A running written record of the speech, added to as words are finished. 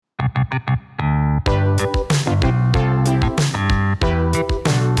Today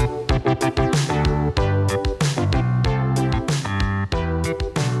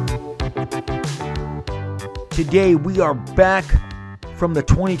we are back from the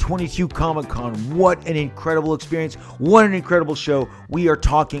 2022 Comic-Con. What an incredible experience. What an incredible show. We are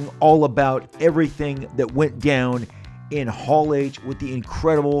talking all about everything that went down in Hall H with the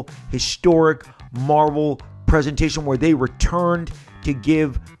incredible, historic Marvel presentation where they returned to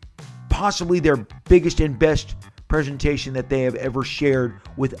give possibly their biggest and best presentation that they have ever shared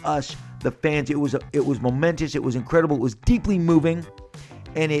with us, the fans. It was momentous. It was incredible. It was deeply moving,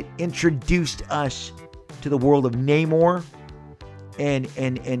 and it introduced us to the world of Namor and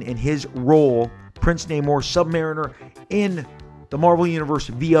his role, Prince Namor, Submariner, in the Marvel Universe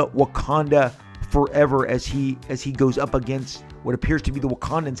via Wakanda Forever as he goes up against what appears to be the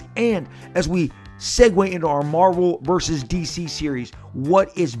Wakandans. And as we segue into our Marvel versus DC series,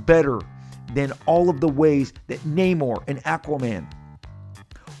 what is better than all of the ways that Namor and Aquaman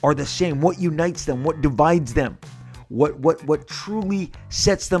are the same? What unites them? What divides them? What truly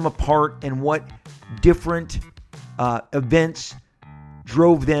sets them apart, and what different events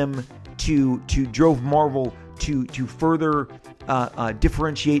drove them drove Marvel to further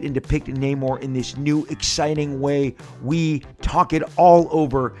differentiate and depict Namor in this new exciting way. We talk it all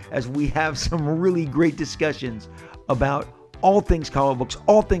over as we have some really great discussions about all things comic books,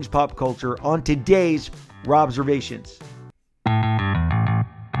 all things pop culture on today's Robservations.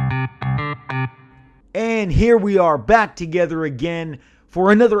 And here we are back together again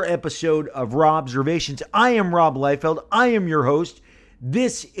for another episode of Robservations. I am Rob Liefeld. I am your host.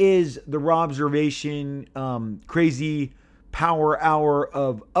 This is the Robservation crazy power hour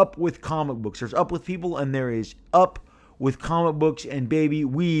of Up with Comic Books. There's Up with People and there is Up with Comic Books. And baby,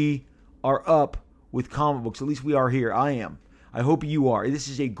 we are up with comic books. At least we are here. I am. I hope you are. This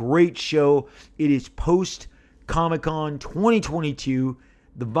is a great show. It is post Comic-Con 2022.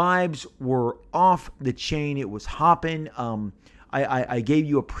 The vibes were off the chain. It was hopping. I gave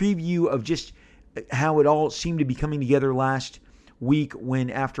you a preview of just how it all seemed to be coming together last week when,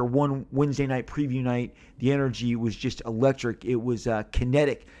 after one Wednesday night preview night, the energy was just electric. It was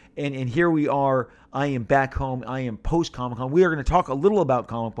kinetic. And here we are. I am back home. I am post Comic-Con. We are going to talk a little about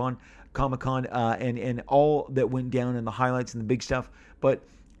Comic-Con and all that went down and the highlights and the big stuff. But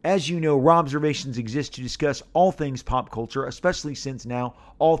as you know, Robservations exists to discuss all things pop culture, especially since now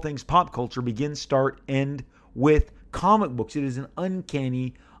all things pop culture end with comic books. It is an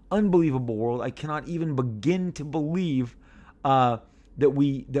uncanny, unbelievable world. I cannot even begin to believe that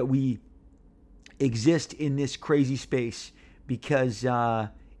we exist in this crazy space, because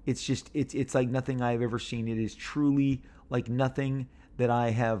it's like nothing I've ever seen. It is truly like nothing that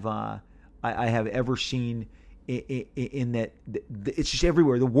I have ever seen. In that it's just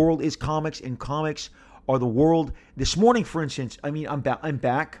everywhere. The world is comics, and comics are the world. This morning, for instance, I mean, I'm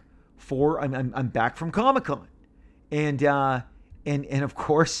back from Comic-Con, and of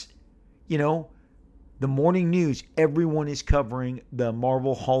course, you know, the morning news. Everyone is covering the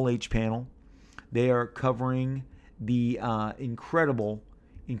Marvel Hall H panel. They are covering the incredible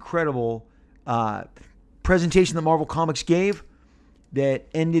presentation that Marvel Comics gave that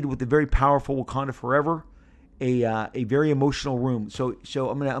ended with the very powerful Wakanda Forever. A very emotional room. So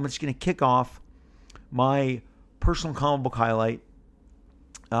I'm just gonna kick off my personal comic book highlight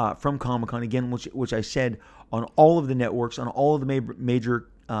from Comic-Con again, which I said on all of the networks, on all of the major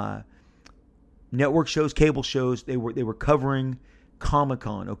network shows, cable shows, they were covering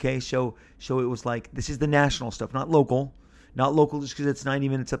Comic-Con. Okay, so it was like, this is the national stuff, not local just because it's 90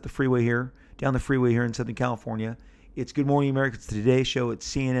 minutes up the freeway here, down the freeway here in Southern California. It's Good Morning America, it's the Today Show, it's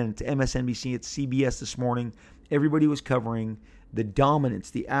CNN, it's MSNBC, it's CBS this morning. Everybody was covering the dominance,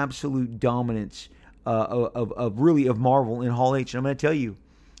 the absolute dominance of Marvel in Hall H. And I'm going to tell you,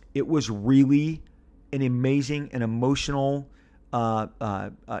 it was really an amazing and emotional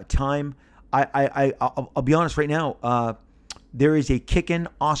time. I'll be honest right now. There is a kickin'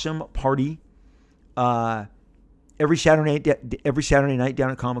 awesome party every Saturday night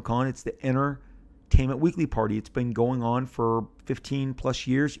down at Comic-Con. It's the Entertainment Weekly Party. It's been going on for 15 plus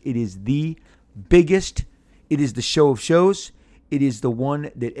years. It is the biggest. It is the show of shows. It is the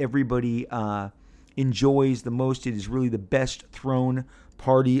one that everybody enjoys the most. It is really the best thrown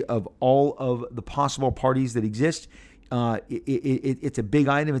party of all of the possible parties that exist. It's a big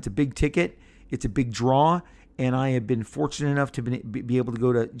item. It's a big ticket. It's a big draw. And I have been fortunate enough to be able to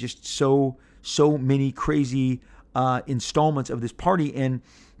go to just so many crazy installments of this party. And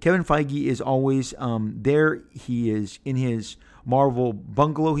Kevin Feige is always there. He is in his Marvel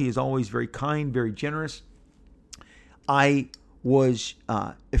bungalow. He is always very kind, very generous. I was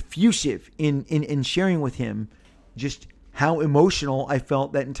effusive in sharing with him just how emotional I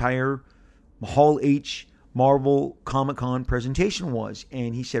felt that entire Hall H Marvel Comic-Con presentation was.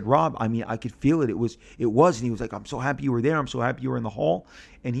 And he said, Rob, I mean, I could feel it. It was. And he was like, I'm so happy you were there. I'm so happy you were in the hall.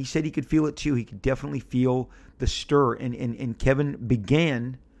 And he said he could feel it too. He could definitely feel the stir. And Kevin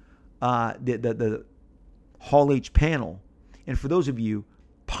began the Hall H panel. And for those of you,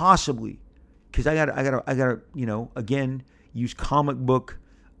 possibly, because I gotta, again, use comic book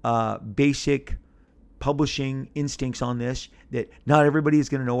basic publishing instincts on this, that not everybody is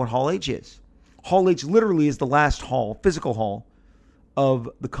going to know what Hall H is. Hall H literally is the last hall, physical hall, of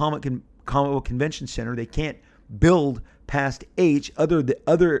the comic book convention center. They can't build past H.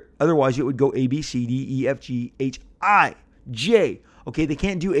 Otherwise it would go A, B, C, D, E, F, G, H, I, J. Okay, they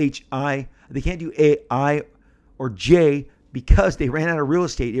can't do H, I. They can't do A, I, or J because they ran out of real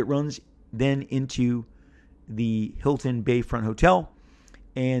estate. It runs then into the Hilton Bayfront Hotel,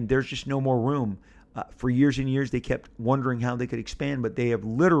 and there's just no more room. For years and years, they kept wondering how they could expand, but they have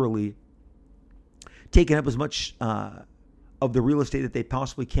literally taken up as much of the real estate that they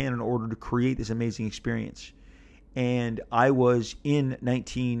possibly can in order to create this amazing experience. And I was in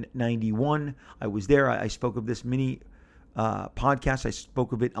 1991. I was there. I spoke of this mini podcast. I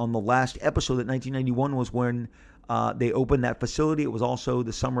spoke of it on the last episode. That 1991 was when they opened that facility. It was also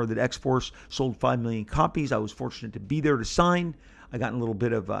the summer that X-Force sold 5 million copies. I was fortunate to be there to sign. I got in a little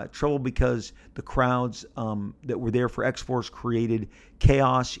bit of trouble because the crowds that were there for X-Force created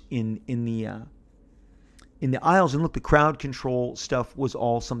chaos in the aisles. And look, the crowd control stuff was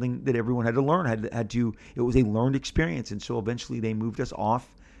all something that everyone had to learn. It was a learned experience. And so eventually they moved us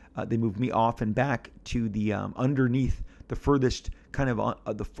off. They moved me off and back to the underneath the furthest kind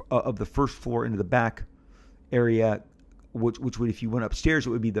of the first floor into the back area, which would, if you went upstairs, it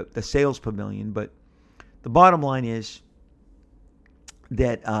would be the sales pavilion. But the bottom line is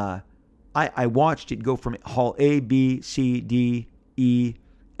that I watched it go from Hall A, B, C, D, E,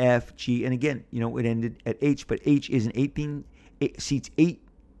 F, G, and again, it ended at H, but H is an 18 seats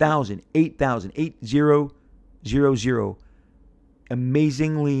 8,000, 8,000,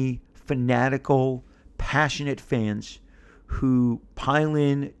 amazingly fanatical, passionate fans who pile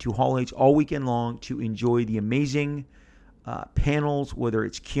in to Hall H all weekend long to enjoy the amazing panels, whether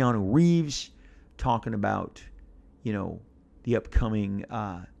it's Keanu Reeves talking about, the upcoming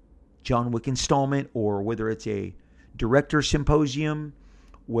John Wick installment, or whether it's a director symposium,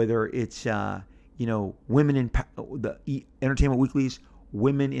 whether it's women in the Entertainment Weekly's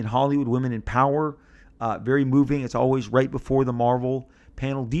Women in Hollywood, Women in Power, very moving. It's always right before the Marvel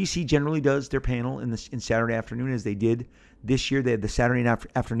panel. DC generally does their panel in Saturday afternoon, as they did this year. They had the Saturday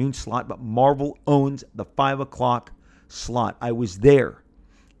afternoon slot, but Marvel owns the 5 o'clock slot. I was there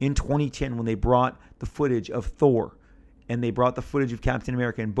in 2010 when they brought the footage of Thor, and they brought the footage of Captain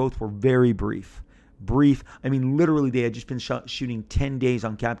America, and both were very brief. I mean, literally, they had just been shooting 10 days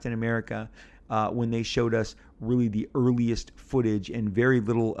on Captain America when they showed us really the earliest footage, and very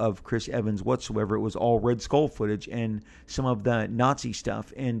little of Chris Evans whatsoever. It was all Red Skull footage and some of the Nazi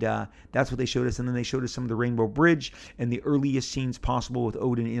stuff, and that's what they showed us. And then they showed us some of the Rainbow Bridge and the earliest scenes possible with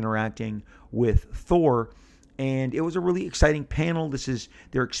Odin interacting with Thor. And it was a really exciting panel.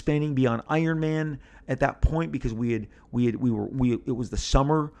 They're expanding beyond Iron Man at that point, because it was the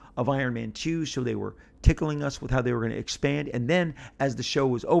summer of Iron Man 2, so they were tickling us with how they were going to expand. And then as the show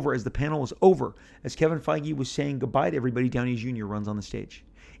was over, as the panel was over, as Kevin Feige was saying goodbye to everybody, Downey Jr. runs on the stage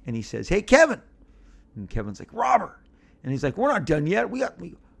and he says, "Hey, Kevin." And Kevin's like, "Robert." And he's like, "We're not done yet. We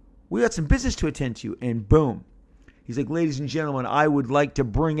got some business to attend to." And boom. He's like, "Ladies and gentlemen, I would like to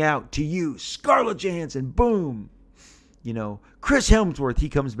bring out to you Scarlett Johansson." Boom. Chris Hemsworth, he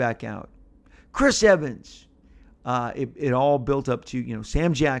comes back out. Chris Evans. It all built up to,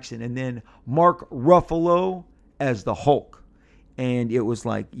 Sam Jackson, and then Mark Ruffalo as the Hulk. And it was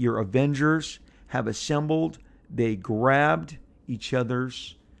like your Avengers have assembled. They grabbed each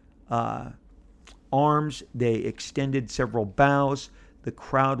other's arms. They extended several bows. The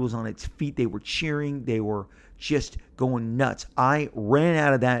crowd was on its feet. They were cheering. They were just going nuts. I ran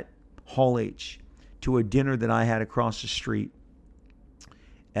out of that Hall H to a dinner that I had across the street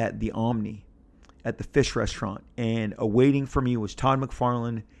at the Omni, at the Fish Restaurant. And awaiting for me was Todd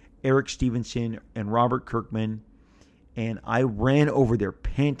McFarlane, Eric Stevenson, and Robert Kirkman. And I ran over there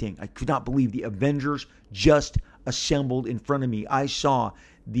panting. I could not believe the Avengers just assembled in front of me. I saw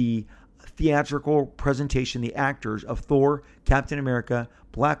the theatrical presentation, the actors of Thor, Captain America,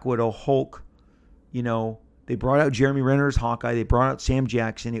 Black Widow, Hulk. They brought out Jeremy Renner as Hawkeye. They brought out Sam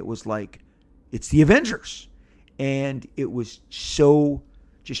Jackson. It was like, it's the Avengers. And it was so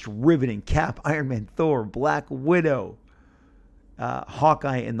just riveting. Cap, Iron Man, Thor, Black Widow,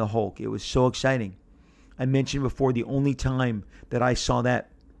 Hawkeye and the Hulk. It was so exciting. I mentioned before, the only time that I saw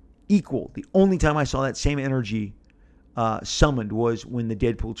that the only time I saw that same energy summoned was when the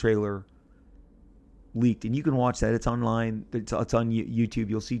Deadpool trailer leaked. And you can watch that. It's online. It's on YouTube.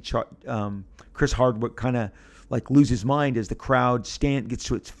 You'll see Chris Hardwick kind of like lose his mind as the crowd gets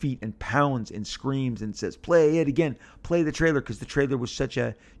to its feet and pounds and screams and says, "Play it again, play the trailer," because the trailer was such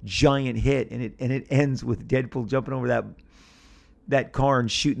a giant hit, and it ends with Deadpool jumping over that car and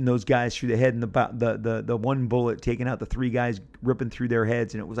shooting those guys through the head, and the one bullet taking out the three guys, ripping through their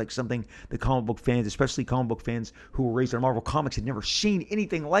heads. And it was like something the comic book fans, especially comic book fans who were raised on Marvel Comics, had never seen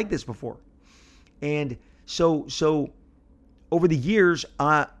anything like this before. And so over the years,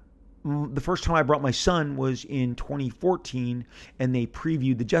 the first time I brought my son was in 2014, and they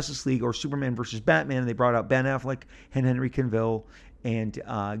previewed the Justice League, or Superman versus Batman, and they brought out Ben Affleck and Henry Cavill and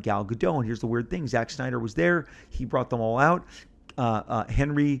Gal Gadot. And here's the weird thing: Zack Snyder was there. He brought them all out.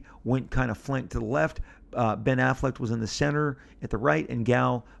 Henry went kind of flanked to the left. Ben Affleck was in the center at the right, and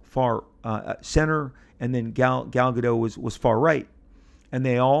Gal far center, and then Gal Gadot was far right. And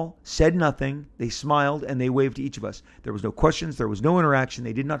they all said nothing. They smiled and they waved to each of us. There was no questions. There was no interaction.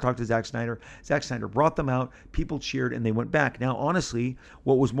 They did not talk to Zack Snyder. Zack Snyder brought them out. People cheered and they went back. Now, honestly,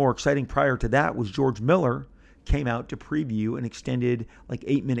 what was more exciting prior to that was George Miller came out to preview an extended, like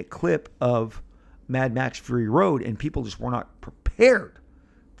 8-minute clip of Mad Max Fury Road, and people just were not prepared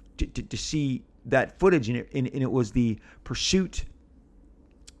to see that footage. And it was the pursuit,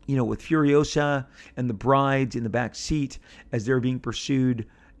 with Furiosa and the brides in the back seat as they're being pursued,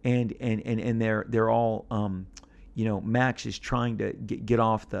 and they're all, Max is trying to get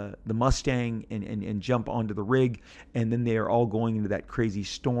off the Mustang and jump onto the rig, and then they are all going into that crazy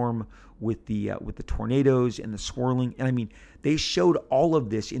storm with the tornadoes and the swirling. And I mean, they showed all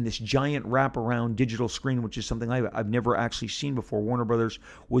of this in this giant wraparound digital screen, which is something I've never actually seen before. Warner Brothers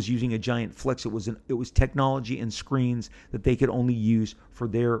was using a giant flex. It was technology and screens that they could only use for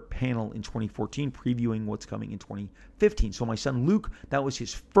their panel in 2014, previewing what's coming in 2015. So my son Luke, that was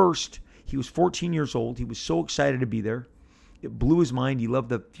his first. He was 14 years old. He was so excited to be there. It blew his mind. He loved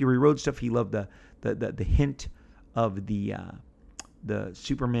the Fury Road stuff. He loved the hint of the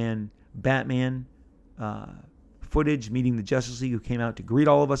Superman Batman footage, meeting the Justice League, who came out to greet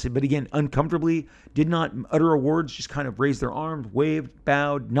all of us. But again, uncomfortably, did not utter a word, just kind of raised their arms, waved,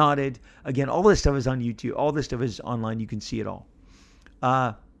 bowed, nodded. Again, all this stuff is on YouTube. All this stuff is online. You can see it all.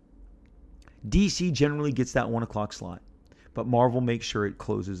 DC generally gets that 1 o'clock slot, but Marvel makes sure it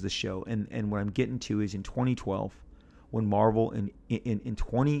closes the show. And what I'm getting to is in 2012, when Marvel in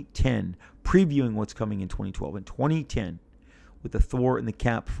 2010, previewing what's coming in 2012, in 2010, with the Thor and the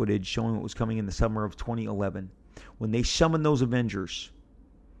Cap footage showing what was coming in the summer of 2011, when they summoned those Avengers,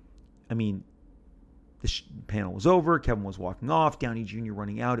 I mean, the panel was over, Kevin was walking off, Downey Jr.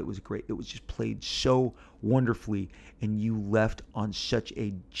 running out. It was great. It was just played so wonderfully, and you left on such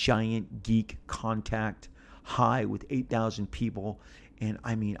a giant geek contact high with 8,000 people. And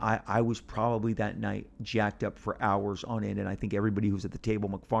I mean, I was probably that night jacked up for hours on end. And I think everybody who was at the table,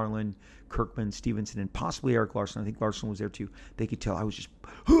 McFarlane, Kirkman, Stevenson, and possibly Eric Larson, I think Larson was there too, they could tell I was just,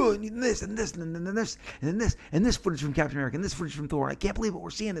 and this, and this, and then this, and then this, and this footage from Captain America, and this footage from Thor. I can't believe it. We're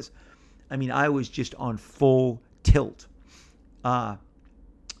seeing this. I mean, I was just on full tilt.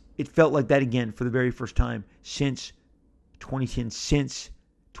 It felt like that again for the very first time since 2010, since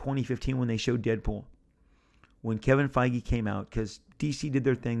 2015 when they showed Deadpool. When Kevin Feige came out, because DC did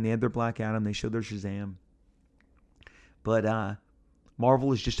their thing, they had their Black Adam, they showed their Shazam. But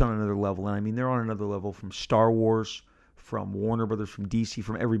Marvel is just on another level. And I mean, they're on another level from Star Wars, from Warner Brothers, from DC,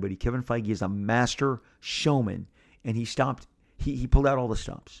 from everybody. Kevin Feige is a master showman, and he pulled out all the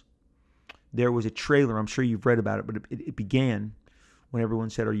stops. There was a trailer, I'm sure you've read about it, but it began when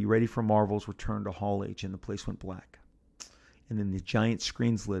everyone said, "Are you ready for Marvel's return to Hall H?" And the place went black. And then the giant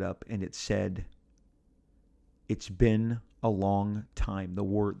screens lit up, and it said, "It's been a long time." The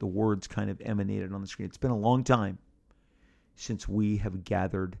words kind of emanated on the screen. It's been a long time since we have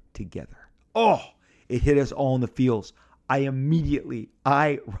gathered together. Oh, it hit us all in the feels. Rob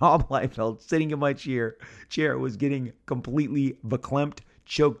Liefeld, sitting in my chair, was getting completely verklempt,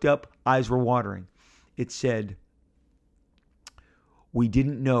 choked up, eyes were watering. It said, "We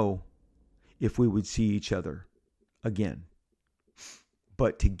didn't know if we would see each other again,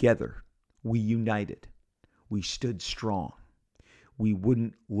 but together we united. We stood strong. We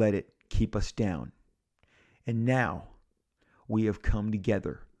wouldn't let it keep us down. And now we have come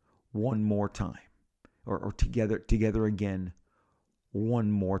together one more time, or together again one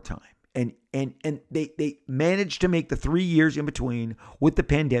more time." And they managed to make the 3 years in between with the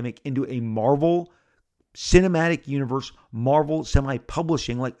pandemic into a Marvel cinematic universe, Marvel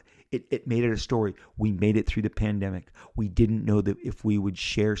semi-publishing, like it made it a story. We made it through the pandemic. We didn't know that if we would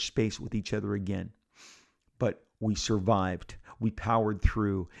share space with each other again, but we survived. We powered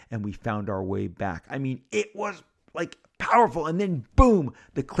through and we found our way back. I mean, it was like powerful. And then boom,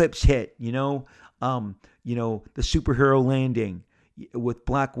 the clips hit, the superhero landing with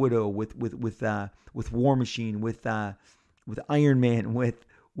Black Widow, with War Machine, with Iron Man, with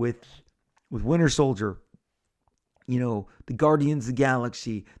Winter Soldier, the Guardians of the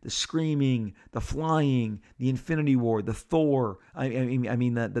Galaxy, the screaming, the flying, the Infinity War, the Thor. I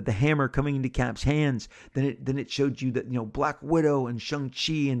mean the hammer coming into Cap's hands. Then it showed you that Black Widow and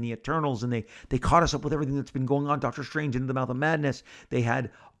Shang-Chi and the Eternals, and they caught us up with everything that's been going on. Doctor Strange into the Mouth of Madness. They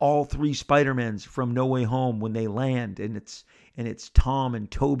had all three Spider-Mans from No Way Home when they land, and it's Tom and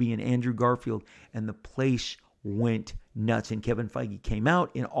Toby and Andrew Garfield, and the place went nuts. And Kevin Feige came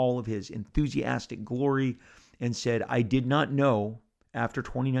out in all of his enthusiastic glory and said, I did not know after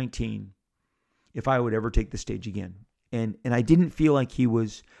 2019 if I would ever take the stage again. And I didn't feel like he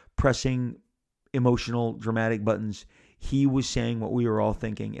was pressing emotional, dramatic buttons. He was saying what we were all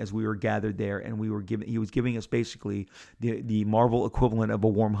thinking as we were gathered there, and he was giving us basically the Marvel equivalent of a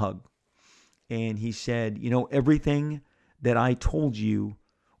warm hug. And he said, everything that I told you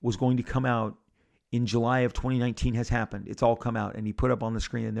was going to come out in July of 2019 has happened. It's all come out. And he put up on the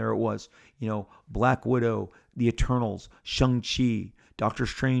screen, and there it was. Black Widow, the Eternals, Shang-Chi, Doctor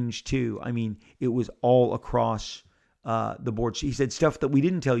Strange 2. I mean, it was all across the board. He said stuff that we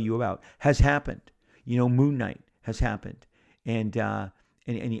didn't tell you about has happened. Moon Knight has happened. And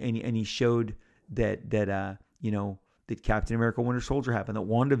he showed that Captain America Winter Soldier happened, that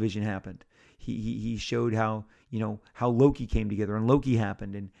WandaVision happened. He showed how Loki came together, and Loki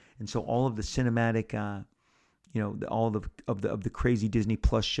happened, and so all of the cinematic, all of the crazy Disney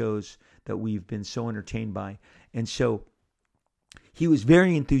Plus shows that we've been so entertained by, and so he was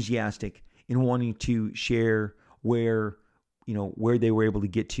very enthusiastic in wanting to share where they were able to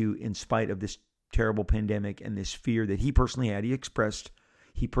get to in spite of this terrible pandemic and this fear that he personally had. He expressed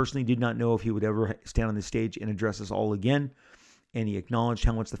he personally did not know if he would ever stand on the stage and address us all again. And he acknowledged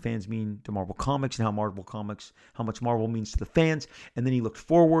how much the fans mean to Marvel Comics and how much Marvel means to the fans. And then he looked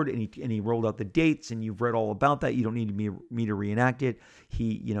forward and he rolled out the dates, and you've read all about that. You don't need me to reenact it.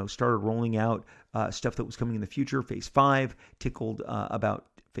 He started rolling out stuff that was coming in the future. Phase 5 tickled about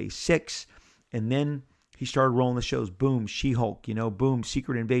Phase 6, and then he started rolling the shows. Boom, She-Hulk. Boom,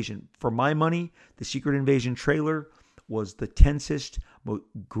 Secret Invasion. For my money, the Secret Invasion trailer was the tensest,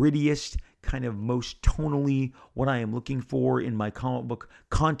 grittiest, kind of most tonally what I am looking for in my comic book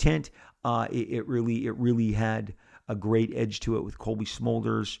content. It really had a great edge to it, with Colby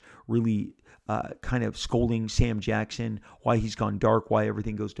Smulders really kind of scolding Sam Jackson, why he's gone dark, why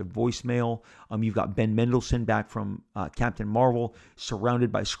everything goes to voicemail. You've got Ben Mendelsohn back from Captain Marvel,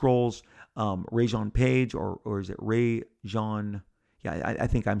 surrounded by Skrulls. Rajon Page, or is it Ray-Jean? Yeah, I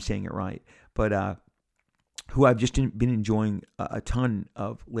think I'm saying it right. But who I've just been enjoying a ton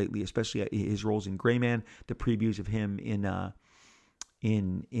of lately, especially his roles in Gray Man, the previews of him in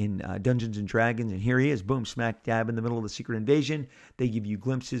Dungeons and Dragons, and here he is, boom, smack dab in the middle of the Secret Invasion. They give you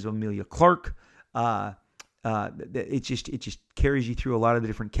glimpses of Emilia Clarke. It just carries you through a lot of the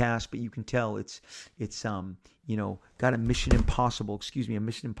different casts, but you can tell it's got a Mission Impossible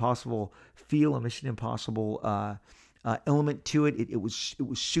feel, a Mission Impossible element to it. It was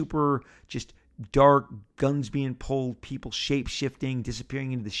super just dark, guns being pulled, people shape-shifting,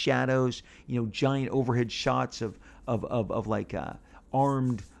 disappearing into the shadows, giant overhead shots of like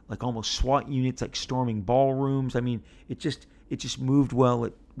armed, like almost SWAT units, like storming ballrooms. I mean, it just moved well.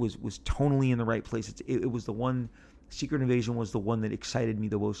 It was tonally in the right place. It was the one, Secret Invasion was the one that excited me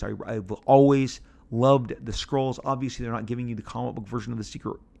the most. I've always loved the Skrulls. Obviously, they're not giving you the comic book version of the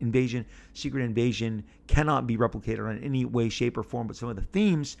Secret Invasion. Secret Invasion cannot be replicated in any way, shape, or form, but some of the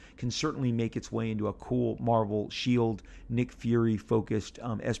themes can certainly make its way into a cool Marvel S.H.I.E.L.D., Nick Fury-focused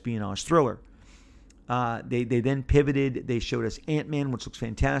espionage thriller. They then pivoted. They showed us Ant-Man, which looks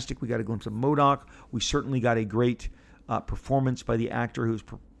fantastic. We got a glimpse of MODOK. We certainly got a great performance by the actor who's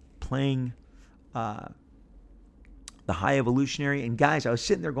playing the High Evolutionary. And guys, I was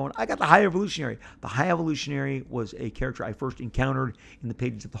sitting there going, I got the High Evolutionary. The High Evolutionary was a character I first encountered in the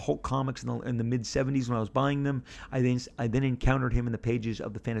pages of the Hulk comics in the mid-'70s when I was buying them. I then encountered him in the pages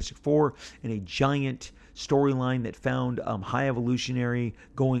of the Fantastic Four in a giant storyline that found High Evolutionary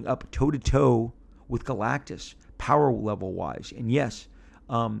going up toe-to-toe with Galactus, power level-wise. And yes,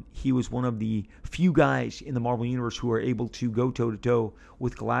 He was one of the few guys in the Marvel Universe who were able to go toe-to-toe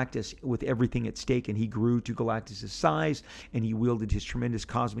with Galactus with everything at stake, and he grew to Galactus' size, and he wielded his tremendous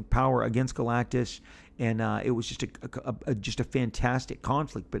cosmic power against Galactus, and it was just a fantastic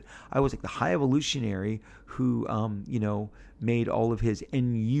conflict. But I was like the High Evolutionary who, made all of his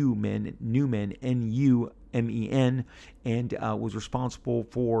NU men, NUMEN, and was responsible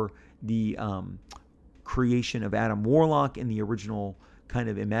for the creation of Adam Warlock and the original kind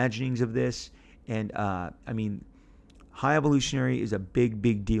of imaginings of this. And High Evolutionary is a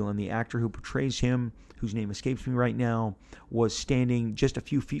big deal, and the actor who portrays him, whose name escapes me right now, was standing just a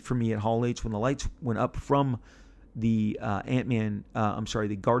few feet from me at Hall H when the lights went up from the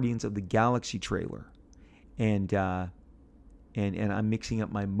the Guardians of the Galaxy trailer, and I'm mixing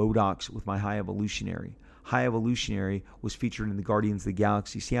up my MODOKs with my High Evolutionary. High Evolutionary was featured in the Guardians of the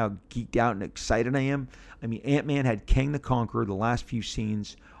Galaxy. See how geeked out and excited I am? I mean, Ant-Man had Kang the Conqueror. The last few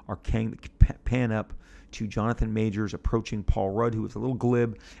scenes are Kang pan up to Jonathan Majors approaching Paul Rudd, who is a little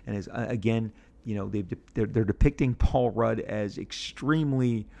glib, and is again, they're depicting Paul Rudd as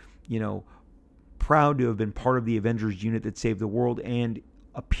extremely, proud to have been part of the Avengers unit that saved the world, and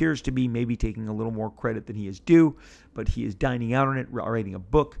appears to be maybe taking a little more credit than he is due, but he is dining out on it, writing a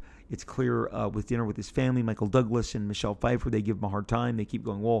book. It's clear with dinner with his family, Michael Douglas and Michelle Pfeiffer, they give him a hard time. They keep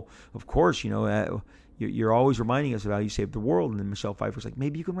going, well, of course, you're always reminding us of how you saved the world. And then Michelle Pfeiffer's like,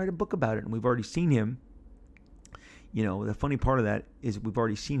 maybe you can write a book about it. And we've already seen him. The funny part of that is we've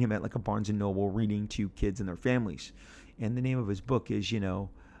already seen him at like a Barnes & Noble reading to kids and their families. And the name of his book is, Be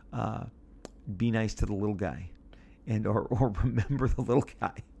Nice to the Little Guy. Or Remember the Little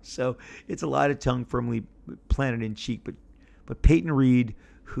Guy. So it's a lot of tongue firmly planted in cheek. But Peyton Reed,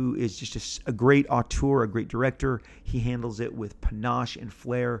 who is just a great auteur, a great director. He handles it with panache and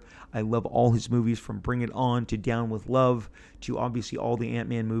flair. I love all his movies, from Bring It On to Down with Love to obviously all the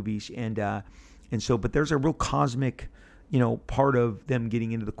Ant-Man movies. But there's a real cosmic, part of them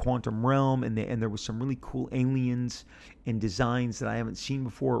getting into the quantum realm, and there was some really cool aliens and designs that I haven't seen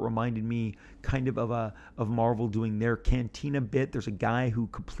before. It reminded me kind of Marvel doing their Cantina bit. There's a guy who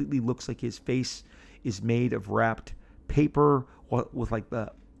completely looks like his face is made of wrapped paper with like the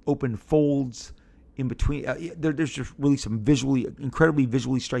open folds in between. There's just really some incredibly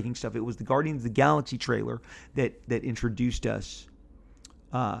visually striking stuff. It was the Guardians of the Galaxy trailer that introduced us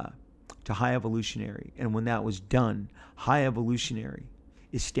to High Evolutionary. And when that was done, High Evolutionary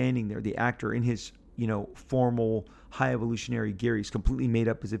is standing there, the actor in his formal High Evolutionary gear. He's completely made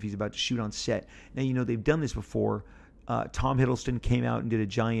up as if he's about to shoot on set. Now, they've done this before. Tom Hiddleston came out and did a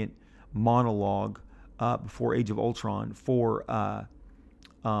giant monologue before Age of Ultron for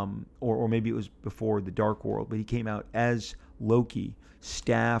or maybe it was before The Dark World, but he came out as Loki,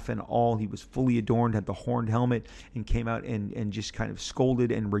 staff and all. He was fully adorned, had the horned helmet, and came out and just kind of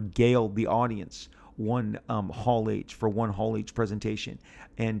scolded and regaled the audience one Hall H presentation.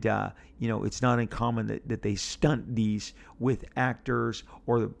 And it's not uncommon that they stunt these with actors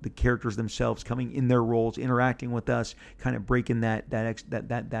or the characters themselves coming in their roles, interacting with us, kind of breaking that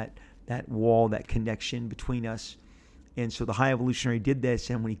wall, that connection between us. And so the High Evolutionary did this,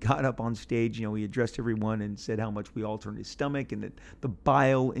 and when he got up on stage, he addressed everyone and said how much we all turned his stomach, and that the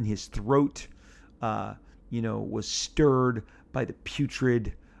bile in his throat, was stirred by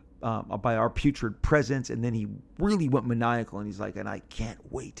by our putrid presence. And then he really went maniacal, and he's like, and I can't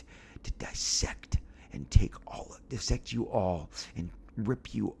wait to dissect you all and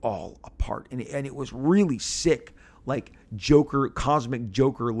rip you all apart. And it was really sick, like cosmic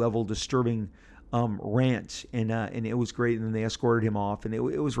Joker level disturbing rant, and it was great. And then they escorted him off, and it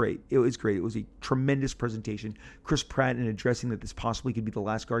was great. It was great. It was a tremendous presentation. Chris Pratt, in addressing that this possibly could be the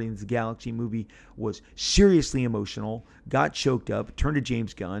last Guardians of the Galaxy movie, was seriously emotional, got choked up, turned to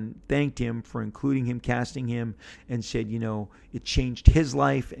James Gunn, thanked him for including him, casting him, and said, it changed his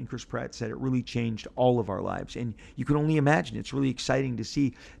life. And Chris Pratt said it really changed all of our lives. And you can only imagine, it's really exciting to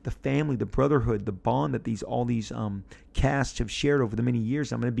see the family, the brotherhood, the bond that all these casts have shared over the many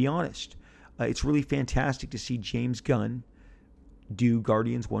years. I'm going to be honest. It's really fantastic to see James Gunn do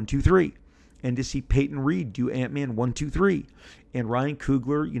Guardians 1, 2, 3, and to see Peyton Reed do Ant-Man 1, 2, 3, and Ryan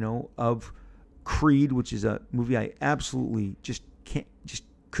Coogler, of Creed, which is a movie I absolutely just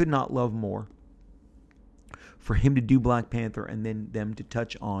could not love more. For him to do Black Panther, and then them to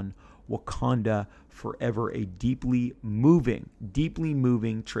touch on Wakanda Forever, a deeply moving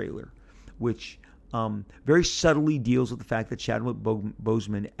trailer, which very subtly deals with the fact that Chadwick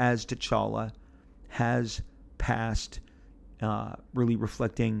Boseman as T'Challa has passed, really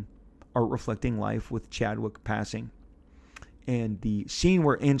reflecting life with Chadwick passing. And the scene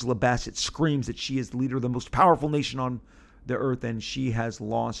where Angela Bassett screams that she is the leader of the most powerful nation on the earth and she has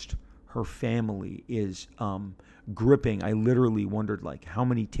lost her family is gripping. I literally wondered, like, how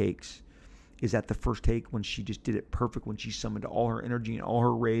many takes? Is that the first take when she just did it perfect, when she summoned all her energy and all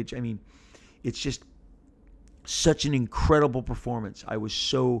her rage? I mean, it's just such an incredible performance. I was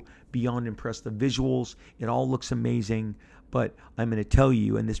so beyond impressed. The visuals, it all looks amazing. But I'm going to tell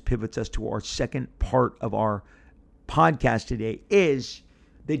you, and this pivots us to our second part of our podcast today, is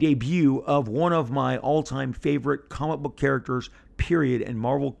the debut of one of my all-time favorite comic book characters, period, and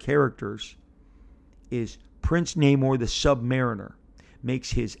Marvel characters, is Prince Namor the Submariner.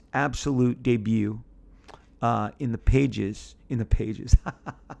 Makes his absolute debut in the pages,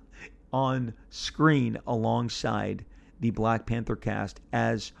 on screen alongside the Black Panther cast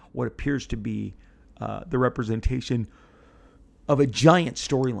as what appears to be the representation of a giant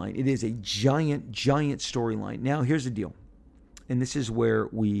storyline. It is a giant storyline. Now, here's the deal. And this is where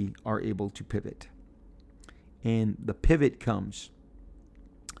we are able to pivot. And the pivot comes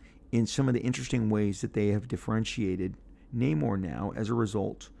in some of the interesting ways that they have differentiated Namor now as a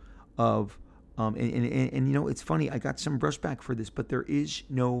result of and you know, it's funny, I got some brushback for this, but there's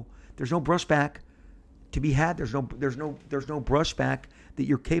no brushback to be had. There's no brushback that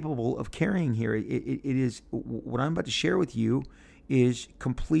you're capable of carrying here. It is what I'm about to share with you is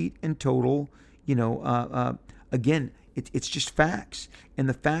complete and total, you know, again, it's just facts. And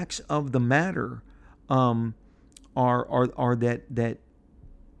the facts of the matter are that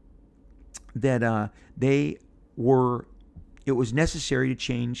they were, it was necessary to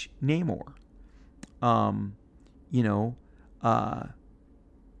change Namor. You know,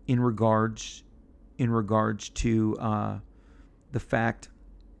 in regards to the fact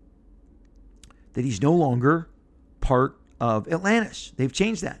that he's no longer part of Atlantis. They've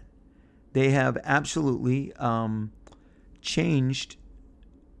changed that. They have absolutely changed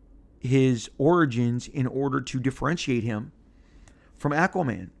his origins in order to differentiate him from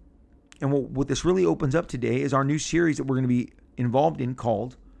Aquaman. And what this really opens up today is our new series that we're going to be involved in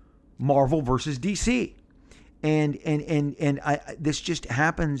called Marvel versus DC. And this just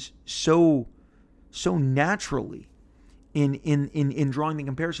happens so naturally in drawing the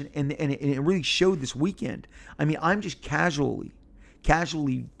comparison, and it really showed this weekend. I mean, I'm just casually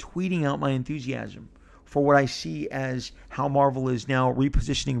tweeting out my enthusiasm for what I see as how Marvel is now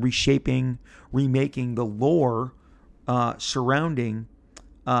repositioning, reshaping, remaking the lore surrounding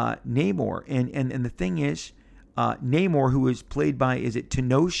Namor. And the thing is, Namor, who is played by, is it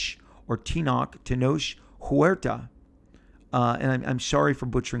Tenoch Huerta? And I'm sorry for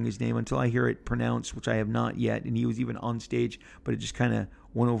butchering his name until I hear it pronounced, which I have not yet. And he was even on stage, but it just kind of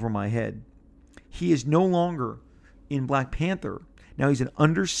went over my head. He is no longer in Black Panther. Now he's an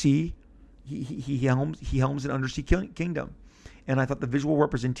undersea. He helms an undersea kingdom. And I thought the visual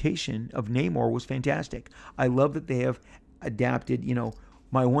representation of Namor was fantastic. I love that they have adapted. You know,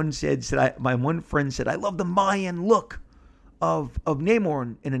 my one friend said, I love the Mayan look of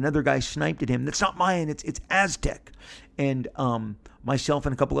Namor, and another guy sniped at him. That's not Mayan, it's Aztec. And myself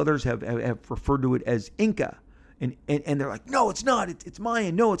and a couple others have referred to it as Inca. And they're like, no, it's not. It's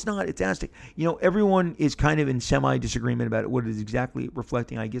Mayan. No, it's not. It's Aztec. You know, everyone is kind of in semi-disagreement about what it is exactly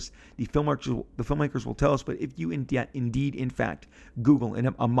reflecting. I guess the filmmakers will tell us. But if you indeed, in fact, Google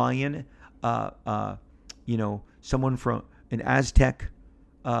a Mayan, you know, someone from an Aztec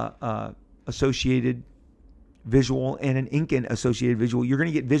associated visual and an Incan associated visual, you're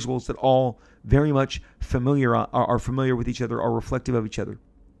going to get visuals that all very much are familiar with each other, are reflective of each other.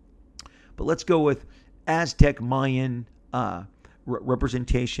 But let's go with Aztec Mayan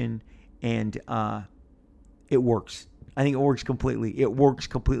representation, and it works. I think it works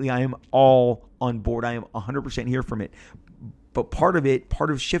completely. I am all on board. I am 100% here from it. But part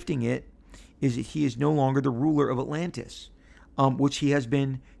of shifting it is that he is no longer the ruler of Atlantis, which he has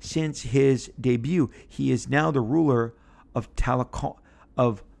been since his debut. He is now the ruler of Talokan.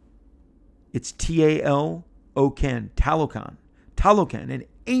 It's Talokan, an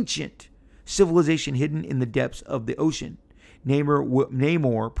ancient civilization hidden in the depths of the ocean. Prince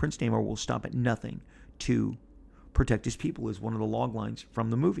Namor, will stop at nothing to protect his people, is one of the log lines from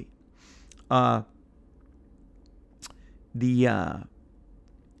the movie.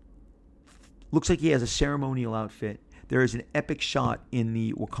 Looks like he has a ceremonial outfit. There is an epic shot in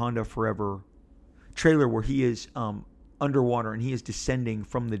the Wakanda Forever trailer where he is underwater and he is descending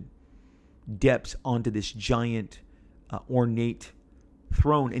from the depths onto this giant ornate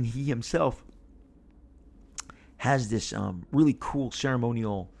throne, and he himself has this really cool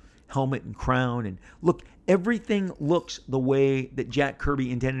ceremonial helmet and crown. And look, everything looks the way that Jack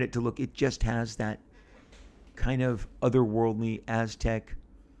Kirby intended it to look. It just has that kind of otherworldly Aztec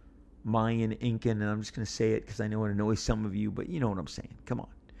Mayan, Incan, and I'm just going to say it because I know it annoys some of you, but you know what I'm saying. Come on.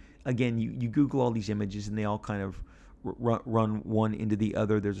 Again, you Google all these images and they all kind of run one into the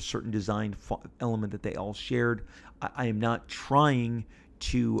other. There's a certain design element that they all shared. I am not trying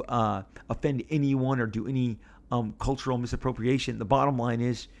to offend anyone or do any cultural misappropriation. The bottom line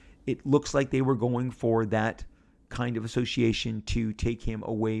is it looks like they were going for that kind of association to take him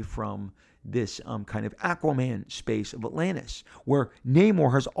away from this kind of Aquaman space of Atlantis, where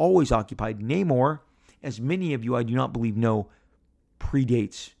Namor has always occupied. Namor, as many of you I do not believe know,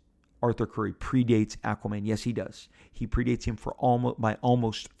 predates Arthur Curry, predates Aquaman. Yes, he does. He predates him by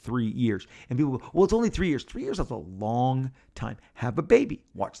almost 3 years. And people go, well, it's only 3 years. 3 years is a long time. Have a baby.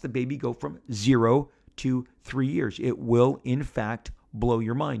 Watch the baby go from 0 to 3 years. It will, in fact, blow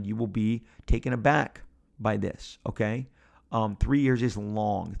your mind. You will be taken aback by this, okay? 3 years is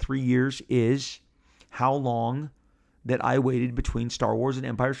long. 3 years is how long that I waited between Star Wars and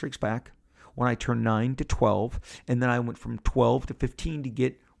Empire Strikes Back when I turned 9 to 12, and then I went from 12 to 15 to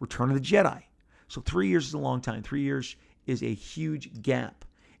get Return of the Jedi. So 3 years is a long time. 3 years is a huge gap.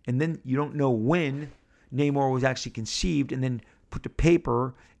 And then you don't know when Namor was actually conceived and then put to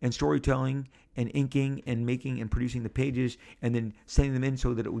paper and storytelling and inking and making and producing the pages and then sending them in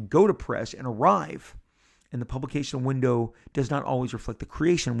so that it would go to press and arrive. And the publication window does not always reflect the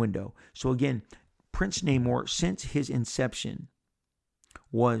creation window. So again, Prince Namor, since his inception,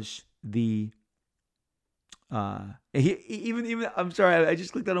 was the even I'm sorry, I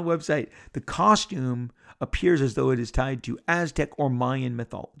just clicked on a website. The costume appears as though it is tied to Aztec or Mayan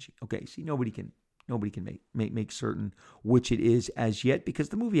mythology. Okay, see, nobody can make certain which it is as yet because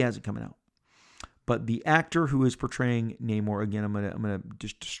the movie hasn't come out. But the actor who is portraying Namor, again, I'm gonna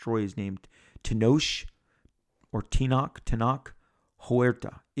just destroy his name, Tenoch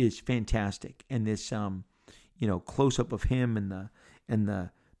Huerta, is fantastic, and this close up of him and the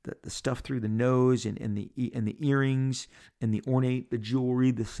stuff through the nose and the earrings and the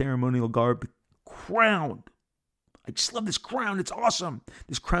jewelry, the ceremonial garb, the crown. I just love this crown. It's awesome.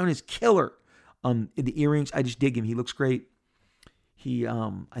 This crown is killer. The earrings, I just dig him. He looks great.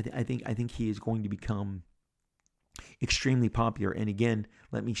 I think he is going to become extremely popular. And again,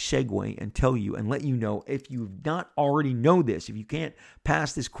 let me segue and tell you and let you know, if you not already know this, if you can't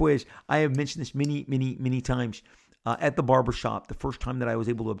pass this quiz, I have mentioned this many times. At the barbershop, the first time that I was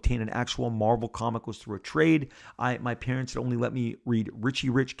able to obtain an actual Marvel comic was through a trade. My parents had only let me read Richie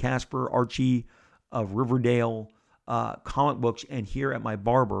Rich, Casper, Archie of Riverdale comic books. And here at my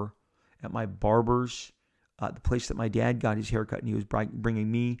barber's, the place that my dad got his haircut, and he was bringing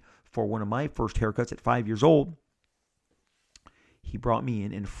me for one of my first haircuts at 5 years old. He brought me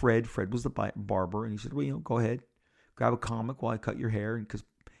in, and Fred was the barber, and he said, well, go ahead, grab a comic while I cut your hair. And because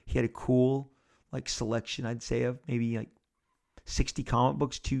he had a cool selection, I'd say, of maybe 60 comic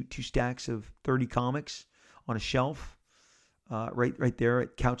books, two stacks of 30 comics on a shelf, right there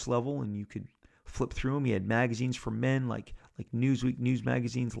at couch level, and you could flip through them. He had magazines for men like Newsweek, news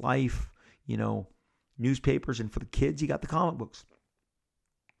magazines, Life, newspapers, and for the kids, he got the comic books.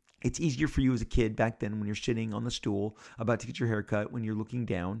 It's easier for you as a kid back then when you're sitting on the stool about to get your hair cut, when you're looking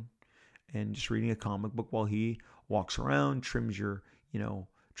down and just reading a comic book while he walks around, trims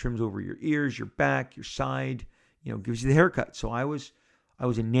over your ears, your back, your side, gives you the haircut. So I was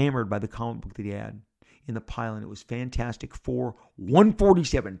enamored by the comic book that he had in the pile, and it was Fantastic Four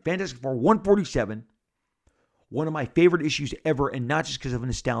 147. Fantastic Four 147. One of my favorite issues ever, and not just because of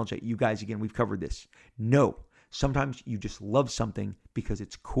nostalgia. You guys, again, we've covered this. No, sometimes you just love something because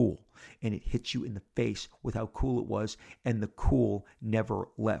it's cool, and it hits you in the face with how cool it was, and the cool never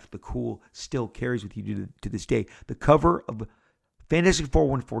left. The cool still carries with you to this day. The cover of Fantastic Four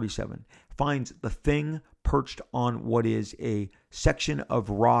 147 finds the Thing perched on what is a section of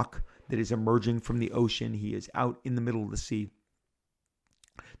rock that is emerging from the ocean. He is out in the middle of the sea.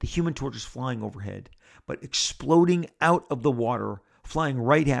 The Human Torch is flying overhead, but exploding out of the water, flying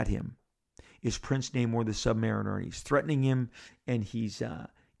right at him, is Prince Namor the Submariner, and he's threatening him, and he's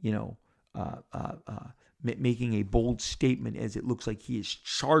making a bold statement as it looks like he is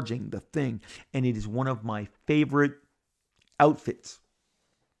charging the Thing, and it is one of my favorite outfits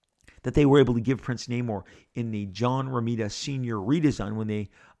that they were able to give Prince Namor in the John Romita Sr. redesign when they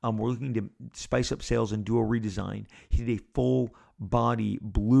were looking to spice up sales and do a redesign. He did a full body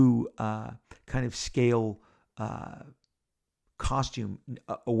blue kind of scale costume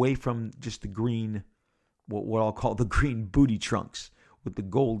away from just the green, what I'll call the green booty trunks with the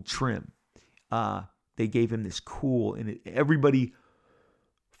gold trim. They gave him this cool, and everybody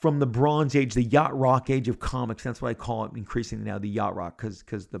from the Bronze Age, the yacht rock age of comics, that's what I call it increasingly now, the yacht rock,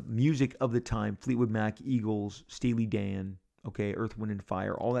 because the music of the time, Fleetwood Mac, Eagles, Steely Dan, okay, Earth, Wind, and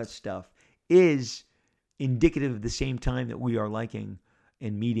Fire, all that stuff is indicative of the same time that we are liking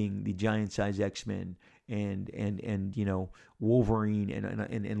and meeting the giant-size X-Men and you know, Wolverine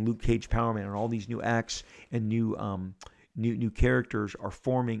and Luke Cage, Power Man, and all these new acts and new characters are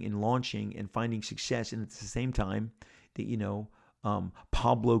forming and launching and finding success, and at the same time that, you know,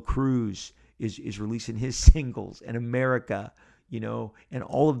 Pablo Cruz is releasing his singles, and America, you know, and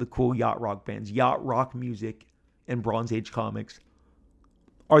all of the cool yacht rock bands, yacht rock music, and Bronze Age comics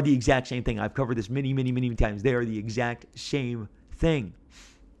are the exact same thing. I've covered this many times. They are the exact same thing.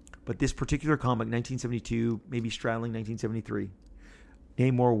 But this particular comic, 1972, maybe straddling 1973,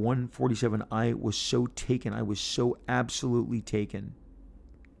 Namor 147, I was so taken. I was so absolutely taken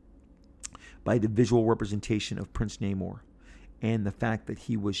by the visual representation of Prince Namor and the fact that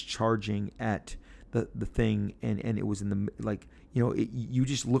he was charging at the thing, and it was in the, like, you know, you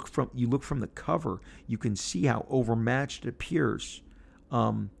just look from the cover, you can see how overmatched it appears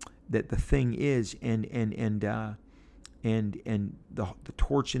that the thing is, and the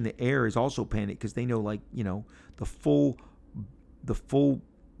torch in the air is also panicked because they know, like, you know, the full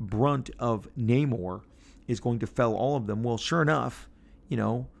brunt of Namor is going to fell all of them. Well, sure enough, you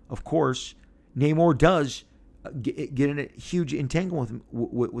know, of course, Namor does get in a huge entanglement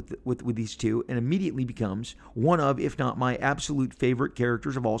with these two, and immediately becomes one of, if not my absolute favorite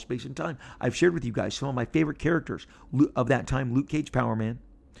characters of all space and time. I've shared with you guys some of my favorite characters of that time. Luke Cage, Power Man.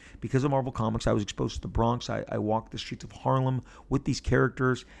 Because of Marvel Comics, I was exposed to the Bronx. I walked the streets of Harlem with these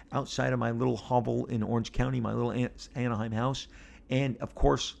characters outside of my little hovel in Orange County, my little Anaheim house. And, of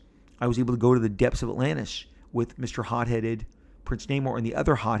course, I was able to go to the depths of Atlantis with Mr. Hot-Headed Prince Namor. And the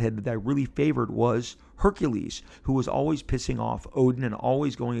other hothead that I really favored was Hercules, who was always pissing off Odin and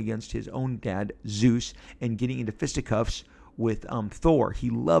always going against his own dad, Zeus, and getting into fisticuffs with Thor. He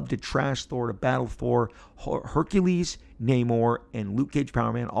loved to trash Thor, to battle Thor. Hercules, Namor, and Luke Cage,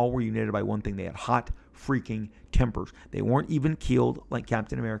 Power Man all were united by one thing. They had hot freaking tempers. They weren't even keeled like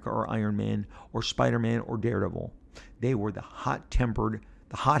Captain America or Iron Man or Spider-Man or Daredevil. They were the hot-tempered,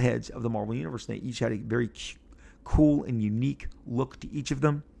 the hotheads of the Marvel Universe. They each had a very cool and unique look to each of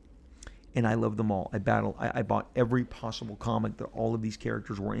them, and I loved them all. I bought every possible comic that all of these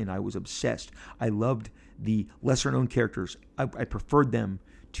characters were in. I was obsessed. I loved the lesser-known characters. I preferred them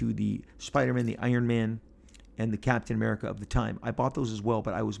to the Spider-Man, the Iron Man, and the Captain America of the time. I bought those as well,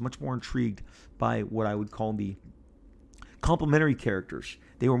 but I was much more intrigued by what I would call the complementary characters.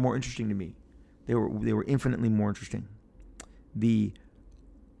 They were more interesting to me. They were infinitely more interesting. The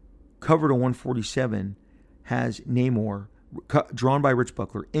cover to 147 has Namor, drawn by Rich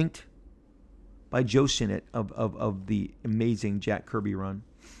Buckler, inked by Joe Sinnott of the amazing Jack Kirby run.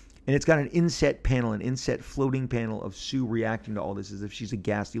 And it's got an inset panel, an inset floating panel of Sue reacting to all this as if she's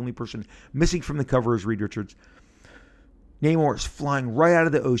aghast. The only person missing from the cover is Reed Richards. Namor is flying right out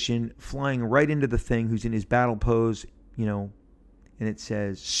of the ocean, flying right into the Thing, who's in his battle pose, you know, and it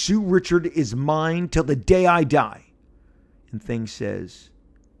says, "Sue Richard is mine till the day I die." And Thing says,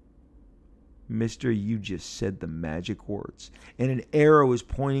 "Mister, you just said the magic words." And an arrow is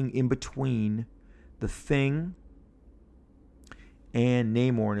pointing in between the Thing and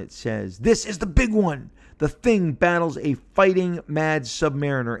Namor, and it says, "This is the big one. The Thing battles a fighting mad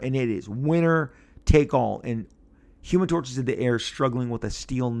Submariner, and it is winner take all." And Human Torch is in the air, struggling with a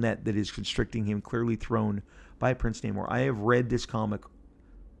steel net that is constricting him, clearly thrown by Prince Namor. I have read this comic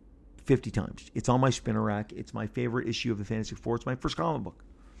 50 times. It's on my spinner rack. It's my favorite issue of the Fantastic Four. It's my first comic book.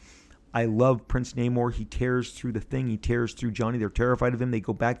 I love Prince Namor. He tears through the Thing. He tears through Johnny. They're terrified of him. They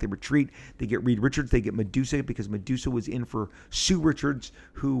go back. They retreat. They get Reed Richards. They get Medusa, because Medusa was in for Sue Richards,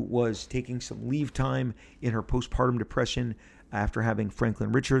 who was taking some leave time in her postpartum depression after having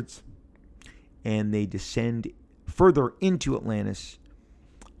Franklin Richards. And they descend further into Atlantis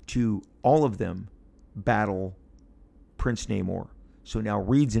to all of them battle Prince Namor. So now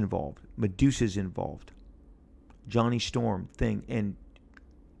Reed's involved. Medusa's involved. Johnny Storm, Thing, and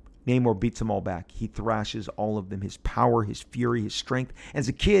Namor beats them all back. He thrashes all of them. His power, his fury, his strength. As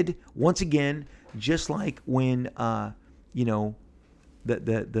a kid, once again, just like when, the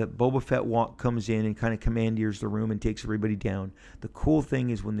Boba Fett comes in and kind of commandeers the room and takes everybody down. The cool thing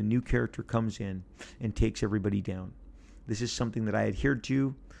is when the new character comes in and takes everybody down. This is something that I adhered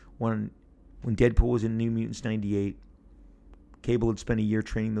to when Deadpool was in New Mutants 98. Cable had spent a year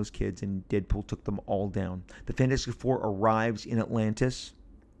training those kids, and Deadpool took them all down. The Fantastic Four arrives in Atlantis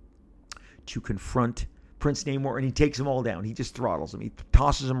to confront Prince Namor, and he takes them all down. He just throttles them. He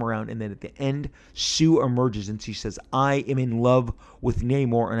tosses them around, and then at the end, Sue emerges, and she says, "I am in love with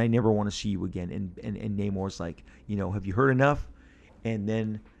Namor, and I never want to see you again." And Namor's like, have you heard enough? And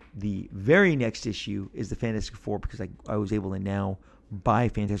then The very next issue is the Fantastic Four, because I was able to now buy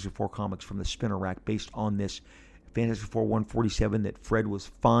Fantastic Four comics from the spinner rack based on this Fantastic Four 147 that Fred was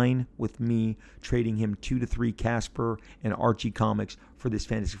fine with me trading him 2 to 3 Casper and Archie comics for this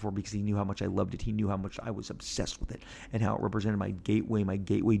Fantastic Four, because he knew how much I loved it. He knew how much I was obsessed with it and how it represented my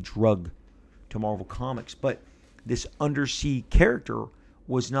gateway drug to Marvel Comics. But this undersea character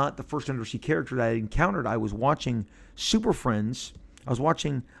was not the first undersea character that I encountered. I was watching Super Friends.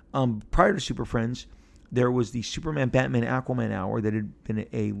 Prior to Super Friends, there was the Superman, Batman, Aquaman hour that had been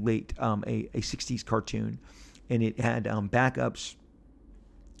a late, a 60s cartoon. And it had backups.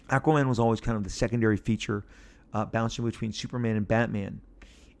 Aquaman was always kind of the secondary feature, bouncing between Superman and Batman.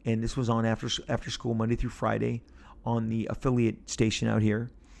 And this was on after school, Monday through Friday, on the affiliate station out here.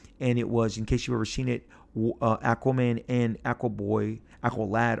 And it was, in case you've ever seen it, Aquaman and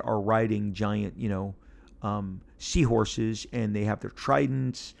Aqualad are riding giant, seahorses, and they have their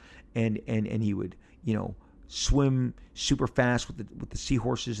tridents, and he would, swim super fast with the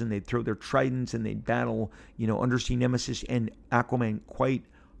seahorses, and they'd throw their tridents, and they'd battle, undersea nemesis. And Aquaman quite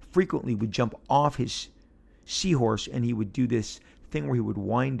frequently would jump off his seahorse, and he would do this thing where he would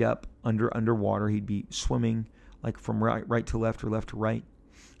wind up underwater. He'd be swimming like from right to left or left to right,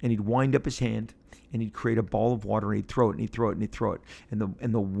 and he'd wind up his hand, and he'd create a ball of water, and he'd throw it, and he'd throw it, and he'd throw it, and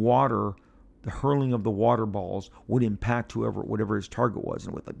the water. The hurling of the water balls would impact whatever his target was,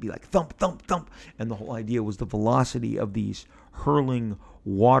 and it would be like thump, thump, thump. And the whole idea was the velocity of these hurling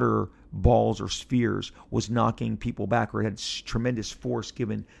water balls or spheres was knocking people back, or it had tremendous force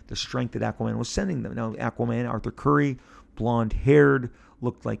given the strength that Aquaman was sending them. Now, Aquaman, Arthur Curry, blonde-haired,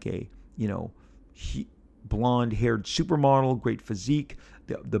 looked like a, blonde-haired supermodel, great physique,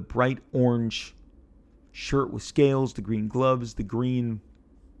 the bright orange shirt with scales, the green gloves, the green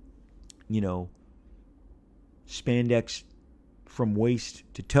spandex from waist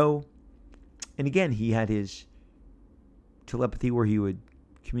to toe. And again, he had his telepathy where he would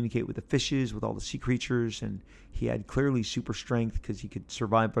communicate with the fishes, with all the sea creatures, and he had clearly super strength because he could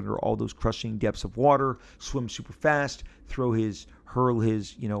survive under all those crushing depths of water, swim super fast, hurl his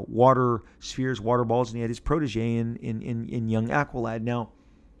water spheres, water balls, and he had his protege in young Aqualad. Now,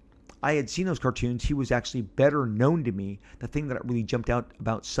 I had seen those cartoons. He was actually better known to me. The thing that really jumped out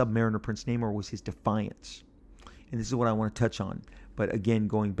about Submariner Prince Namor was his defiance. And this is what I want to touch on. But again,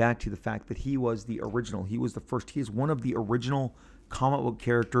 going back to the fact that he was the original. He was the first. He is one of the original comic book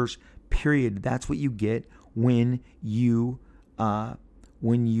characters, period. That's what you get when you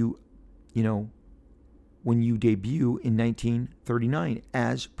debut in 1939,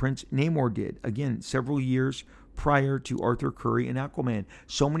 as Prince Namor did. Again, several years prior to Arthur Curry and Aquaman.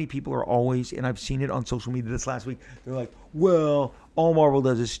 So many people are always, and I've seen it on social media this last week, they're like, well, all Marvel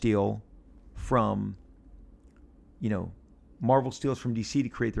does is steal from, Marvel steals from DC to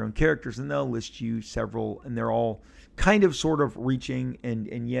create their own characters, and they'll list you several, and they're all kind of sort of reaching,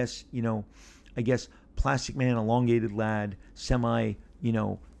 and yes, I guess Plastic Man, Elongated Lad, semi,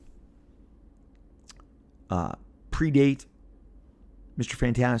 predate Mr.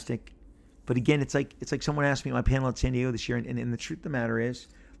 Fantastic. But again, it's like someone asked me at my panel at San Diego this year, and the truth of the matter is,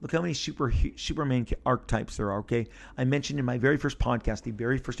 look how many Superman archetypes there are, okay? I mentioned in my very first podcast, the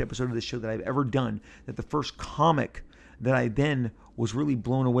very first episode of the show that I've ever done, that the first comic that I then was really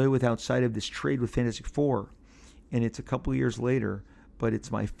blown away with outside of this trade with Fantastic Four, and it's a couple years later, but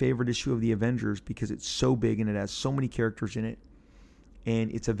it's my favorite issue of the Avengers because it's so big and it has so many characters in it,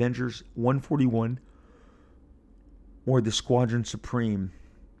 and it's Avengers 141, or the Squadron Supreme.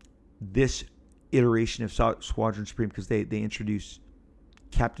 This iteration of Squadron Supreme, because they introduce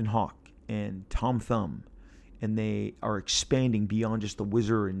Captain Hawk and Tom Thumb, and they are expanding beyond just the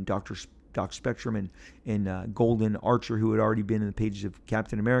Wizard and Doc Spectrum and Golden Archer, who had already been in the pages of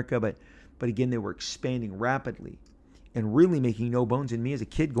Captain America, but again, they were expanding rapidly and really making no bones in me as a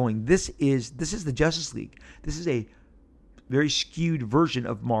kid going, this is the Justice League. This is a very skewed version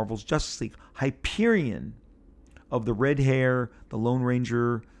of Marvel's Justice League. Hyperion, of the red hair, the Lone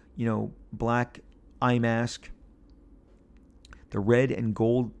Ranger, black eye mask, the red and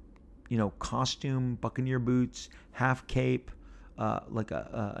gold, costume, buccaneer boots, half cape, like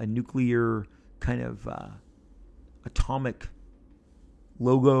a nuclear kind of atomic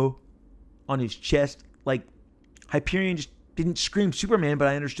logo on his chest. Like, Hyperion just didn't scream Superman, but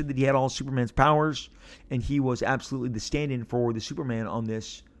I understood that he had all Superman's powers, and he was absolutely the stand-in for the Superman on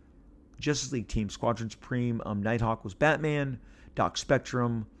this Justice League team. Squadron Supreme, Nighthawk was Batman, Dr.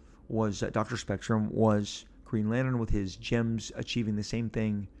 Spectrum was Green Lantern with his gems achieving the same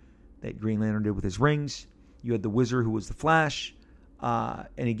thing that Green Lantern did with his rings. You had the Wizard, who was the Flash, and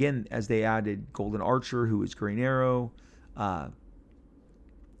again, as they added Golden Archer, who was Green Arrow,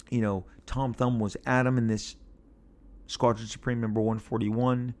 Tom Thumb was Adam in this Squadron Supreme number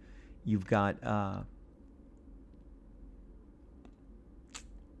 141. You've got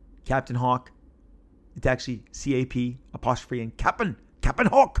Captain Hawk. It's actually CAP apostrophe and Captain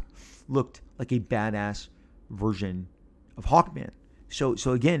Hawk looked like a badass version of Hawkman. So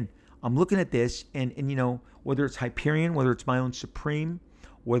again, I'm looking at this and whether it's Hyperion, whether it's my own Supreme,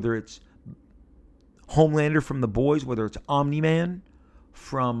 whether it's Homelander from The Boys, whether it's Omni-Man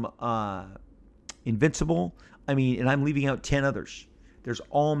from Invincible, and I'm leaving out 10 others. There's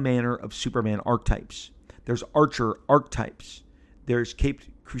all manner of Superman archetypes. There's Archer archetypes. There's Caped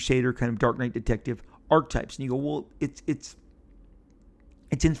Crusader, kind of Dark Knight detective archetypes. And you go, well, it's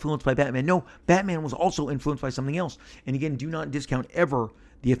influenced by Batman. No, Batman was also influenced by something else. And again, do not discount ever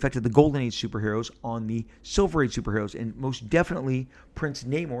the effect of the Golden Age superheroes on the Silver Age superheroes. And most definitely, Prince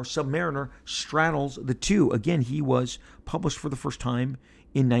Namor, Submariner, straddles the two. Again, he was published for the first time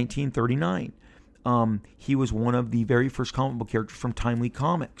in 1939. He was one of the very first comic book characters from Timely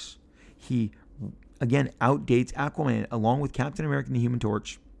Comics. He, again, outdates Aquaman along with Captain America and the Human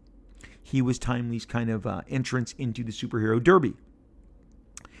Torch. He was Timely's kind of entrance into the superhero derby.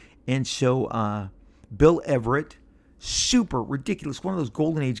 And so Bill Everett, super ridiculous, one of those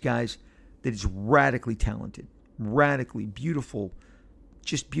Golden Age guys that is radically talented, radically beautiful,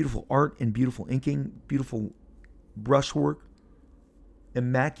 just beautiful art and beautiful inking, beautiful brushwork,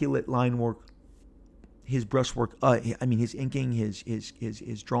 immaculate line work. His brushwork, his inking,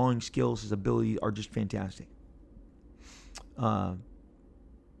 his drawing skills, his ability are just fantastic.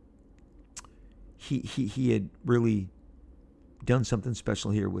 He had really done something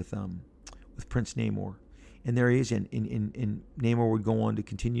special here with Prince Namor, and there he is. And Namor would go on to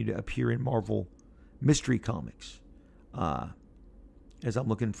continue to appear in Marvel Mystery Comics. As I'm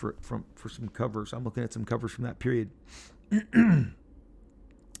looking for some covers, I'm looking at some covers from that period.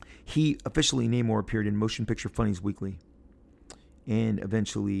 He officially, Namor, appeared in Motion Picture Funnies Weekly, and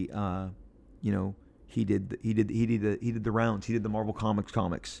eventually, he did the rounds. He did the Marvel Comics,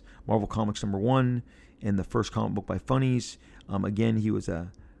 Marvel Comics #1, and the first comic book by Funnies. Again, he was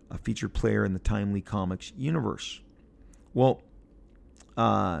a featured player in the Timely Comics universe. Well,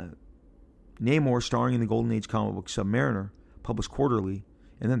 Namor, starring in the Golden Age comic book Submariner, published quarterly,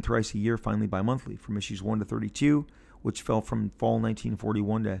 and then thrice a year, finally bi-monthly, from issues 1 to 32, which fell from fall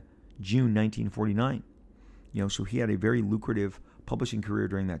 1941 to June 1949. So he had a very lucrative publishing career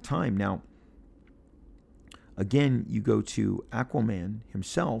during that time. Now, again, you go to Aquaman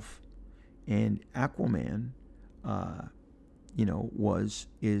himself, and Aquaman,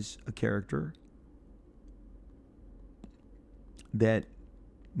 is a character that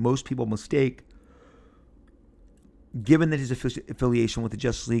most people mistake, given that his affiliation with the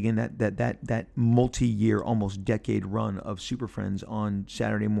Justice League and that multi-year, almost decade run of Super Friends on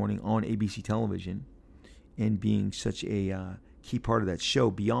Saturday morning on ABC television, and being such a key part of that show,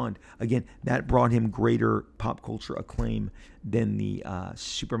 beyond, again, that brought him greater pop culture acclaim than the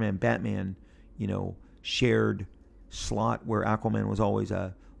Superman Batman, shared slot where Aquaman was always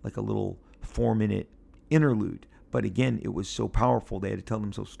a little 4-minute interlude. But again, it was so powerful, they had to tell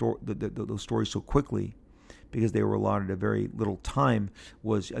them those stories so quickly, because they were allotted a very little time.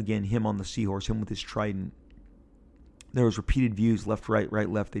 Was, again, him on the seahorse, him with his trident. There was repeated views, left, right,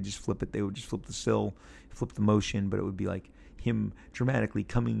 left. They just flip it. They would just flip the sill, flip the motion, but it would be like him dramatically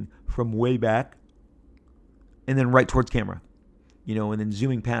coming from way back and then right towards camera, and then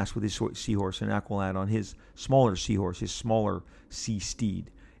zooming past with his seahorse, and Aqualad on his smaller seahorse, his smaller sea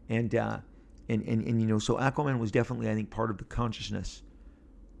steed. And so Aquaman was definitely, I think, part of the consciousness.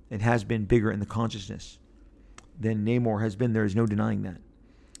 It has been bigger in the consciousness than Namor has been. There is no denying that.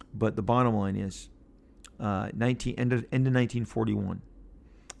 But the bottom line is, end of 1941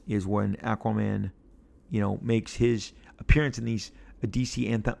 is when Aquaman, makes his appearance in a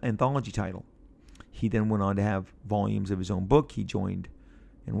DC anthology title. He then went on to have volumes of his own book. He joined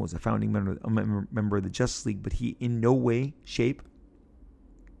and was a founding member of the Justice League, but he in no way, shape,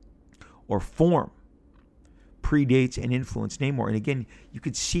 or form predates and influenced Namor. And again, you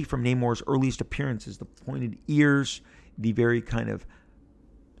could see from Namor's earliest appearances, the pointed ears, the very kind of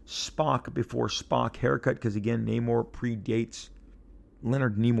Spock before Spock haircut, because again, Namor predates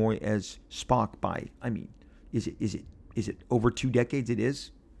Leonard Nimoy as Spock by, is it over 2 decades? It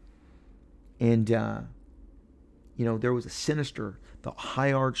is. And, there was a sinister, the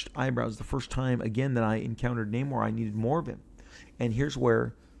high-arched eyebrows. The first time, again, that I encountered Namor, I needed more of him. And here's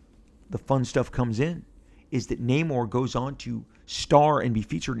where the fun stuff comes in, is that Namor goes on to star and be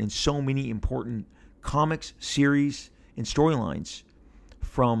featured in so many important comics, series, and storylines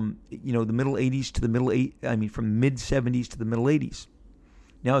from, the middle 80s to from mid 70s to the middle 80s.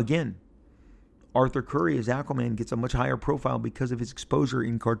 Now again, Arthur Curry as Aquaman gets a much higher profile because of his exposure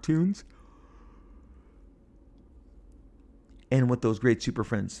in cartoons and with those great super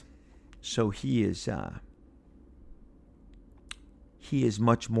friends. So he is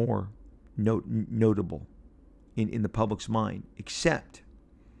much more notable in the public's mind, except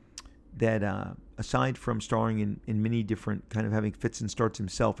that aside from starring in many different, kind of having fits and starts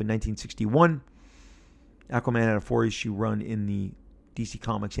himself, in 1961, Aquaman had a 4-issue run in the DC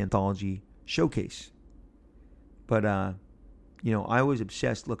Comics anthology Showcase. But, I was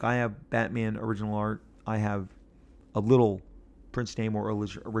obsessed. Look, I have Batman original art. I have a little Prince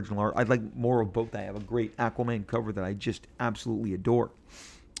Namor original art. I'd like more of both. I have a great Aquaman cover that I just absolutely adore.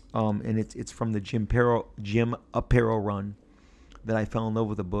 And it's from the Jim Aparo run that I fell in love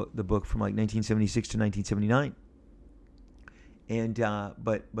with the book from like 1976 to 1979. And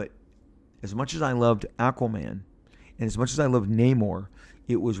but as much as I loved Aquaman, and as much as I loved Namor,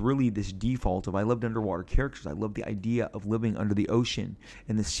 it was really this default of I loved underwater characters. I loved the idea of living under the ocean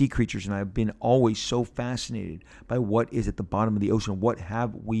and the sea creatures, and I've been always so fascinated by what is at the bottom of the ocean. What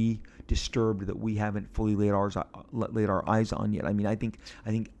have we disturbed that we haven't fully laid our eyes on yet? I mean, I think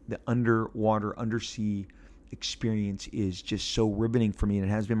the undersea experience is just so riveting for me, and it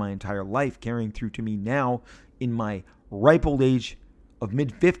has been my entire life, carrying through to me now in my ripe old age of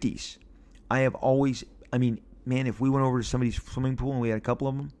mid-50s. I have always, man, if we went over to somebody's swimming pool and we had a couple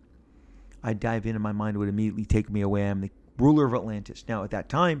of them, I'd dive in and my mind would immediately take me away. I'm the ruler of Atlantis. Now, at that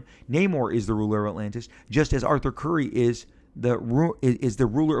time, Namor is the ruler of Atlantis, just as Arthur Curry is the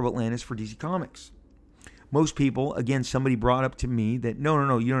ruler of Atlantis for DC Comics. Most people, again, somebody brought up to me that,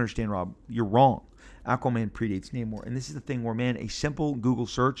 no, you don't understand, Rob. You're wrong. Aquaman predates Namor. And this is the thing where, man, a simple Google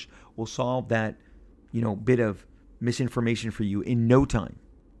search will solve that, bit of misinformation for you in no time.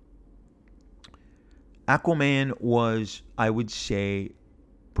 Aquaman was, I would say,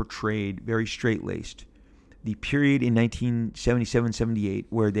 portrayed very straight-laced. The period in 1977-78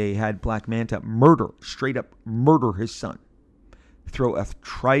 where they had Black Manta straight up murder his son, throw a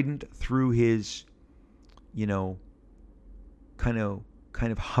trident through his, kind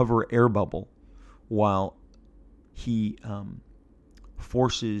of hover air bubble, while he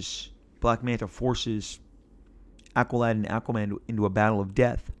Black Manta forces Aqualad and Aquaman into a battle of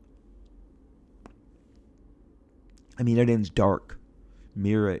death. It ends dark.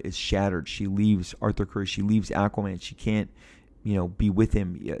 Mera is shattered. She leaves Arthur Curry. She leaves Aquaman. She can't, be with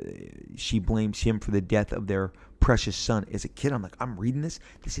him. She blames him for the death of their precious son. As a kid, I'm like, I'm reading this.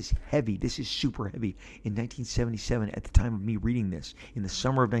 This is heavy. This is super heavy. In 1977, at the time of me reading this, in the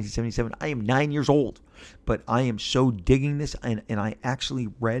summer of 1977, I am 9 years old. But I am so digging this, and I actually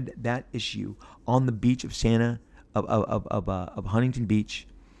read that issue on the beach of of Huntington Beach,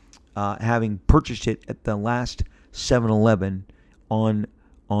 having purchased it at the last 7-Eleven on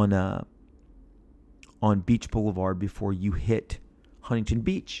Beach Boulevard before you hit Huntington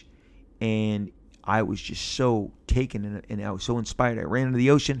Beach. And I was just so taken and I was so inspired. I ran into the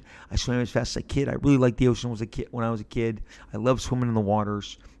ocean. I swam as fast as I could. I really liked the ocean when I was a kid. I loved swimming in the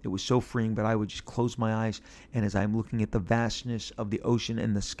waters. It was so freeing, but I would just close my eyes. And as I'm looking at the vastness of the ocean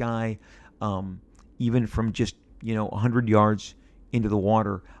and the sky, even from just, 100 yards into the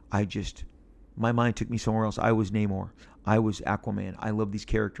water, my mind took me somewhere else. I was Namor. I was Aquaman. I love these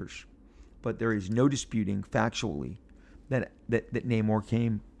characters. But there is no disputing factually that Namor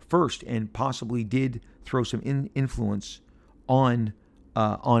came first and possibly did throw some influence on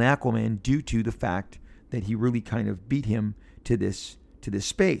Aquaman due to the fact that he really kind of beat him to this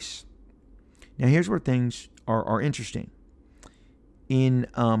space. Now here's where things are interesting. In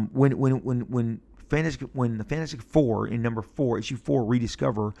when the Fantastic Four in number 4, issue 4,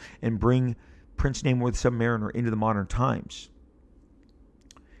 rediscover and bring Prince Namor the Submariner into the modern times,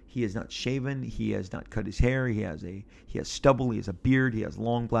 he is not shaven. He has not cut his hair. He has stubble. He has a beard. He has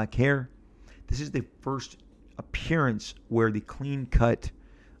long black hair. This is the first appearance where the clean cut,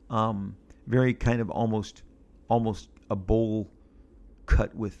 very kind of almost a bowl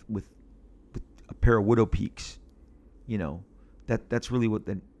cut with a pair of widow peaks. That's really what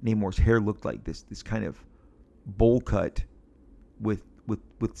the Namor's hair looked like. This kind of bowl cut with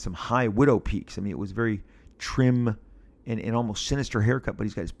some high widow peaks. It was very trim and almost sinister haircut, but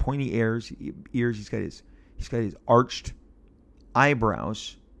he's got his pointy ears. He's got his arched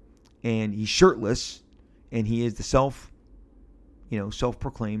eyebrows, and he's shirtless, and he is the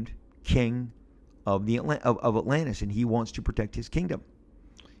self-proclaimed king of of Atlantis, and he wants to protect his kingdom.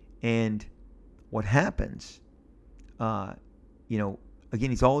 And what happens, Again,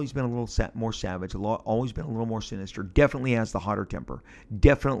 he's always been a little more savage, always been a little more sinister, definitely has the hotter temper,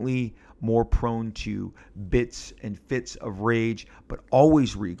 definitely more prone to bits and fits of rage, but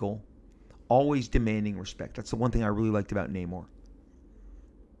always regal, always demanding respect. That's the one thing I really liked about Namor.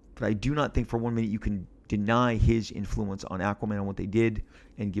 But I do not think for 1 minute you can deny his influence on Aquaman and what they did,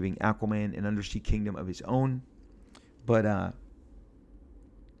 and giving Aquaman an undersea kingdom of his own. But,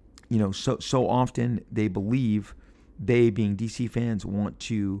 so often they believe, they being DC fans, want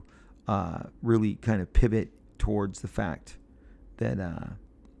to really kind of pivot towards the fact that, that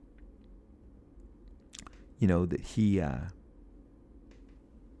he,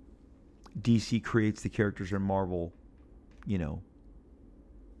 DC creates the characters and Marvel,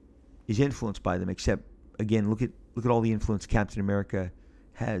 is influenced by them. Except, again, look at all the influence Captain America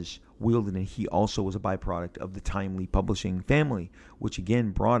has wielded, and he also was a byproduct of the Timely publishing family, which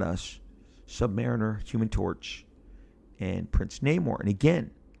again brought us Submariner, Human Torch, and Prince Namor. And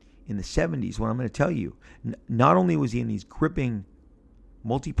again, in the 70s, what I'm going to tell you, not only was he in these gripping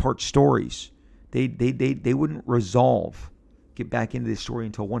multi-part stories, they wouldn't get back into this story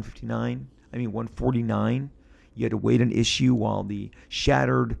until 149. You had to wait an issue while the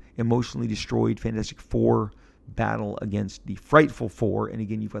shattered, emotionally destroyed Fantastic Four battle against the Frightful Four. And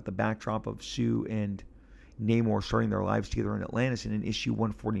again, you've got the backdrop of Sue and Namor starting their lives together in Atlantis. And in issue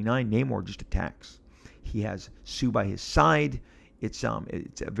 149, Namor just attacks. He has Sue by his side. It's a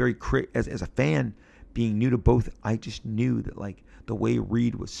very, as a fan being new to both, I just knew that, like, the way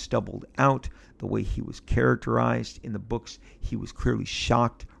Reed was stubbled out, the way he was characterized in the books, he was clearly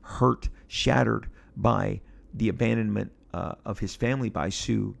shocked, hurt, shattered by the abandonment of his family by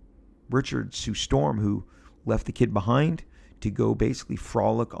Sue Storm, who left the kid behind to go basically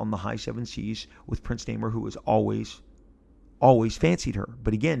frolic on the high seven seas with Prince Namor, who has always fancied her.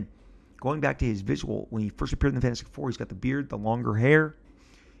 But again, going back to his visual, when he first appeared in the Fantastic Four, he's got the beard, the longer hair.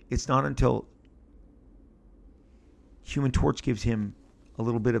 It's not until Human Torch gives him a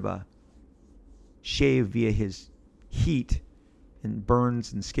little bit of a shave via his heat and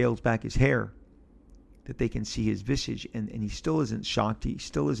burns and scales back his hair that they can see his visage, and he still isn't shocked, he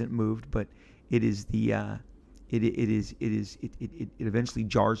still isn't moved, but it is it eventually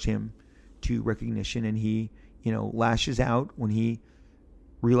jars him to recognition, and he lashes out when he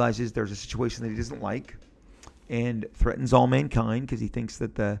realizes there's a situation that he doesn't like, and threatens all mankind because he thinks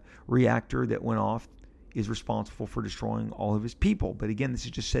that the reactor that went off is responsible for destroying all of his people. But again, this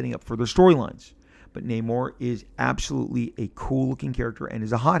is just setting up further storylines. But Namor is absolutely a cool-looking character and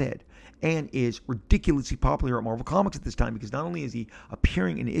is a hothead and is ridiculously popular at Marvel Comics at this time, because not only is he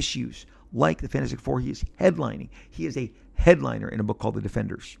appearing in issues like the Fantastic Four, he is headlining. He is a headliner in a book called The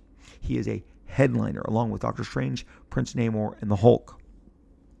Defenders. He is a headliner along with Doctor Strange, Prince Namor, and the Hulk.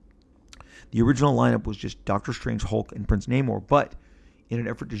 The original lineup was just Doctor Strange, Hulk, and Prince Namor, but in an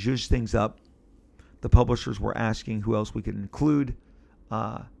effort to zhuzh things up, the publishers were asking who else we could include.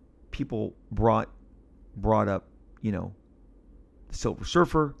 People brought up, the Silver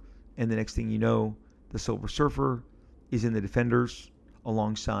Surfer, and the next thing you know, the Silver Surfer is in the Defenders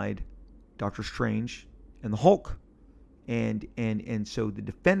alongside Doctor Strange and the Hulk, and so the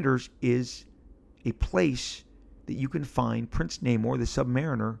Defenders is a place that you can find Prince Namor, the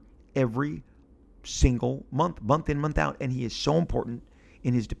Submariner, every single month in, month out, and he is so important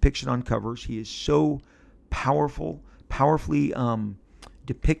in his depiction on covers. He is so powerfully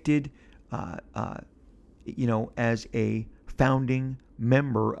depicted, as a founding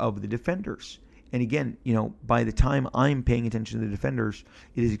member of the Defenders. And again, by the time I'm paying attention to the Defenders,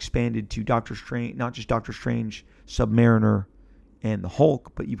 it is expanded to Doctor Strange, not just Doctor Strange, Submariner, and the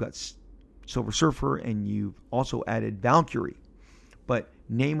Hulk, but you've got Silver Surfer, and you've also added Valkyrie. But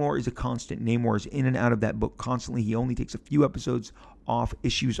Namor is a constant. Namor is in and out of that book constantly. He only takes a few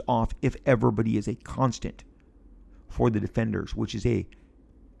issues off, if ever, but he is a constant for the Defenders, which is a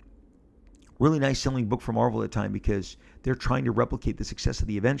really nice selling book for Marvel at the time, because they're trying to replicate the success of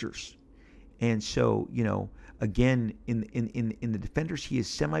the Avengers. And so, again, in the Defenders, he is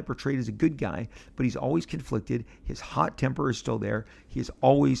semi-portrayed as a good guy, but he's always conflicted. His hot temper is still there. He is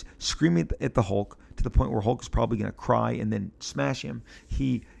always screaming at the Hulk, to the point where Hulk is probably going to cry and then smash him.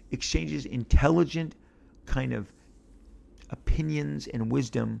 He exchanges intelligent kind of opinions and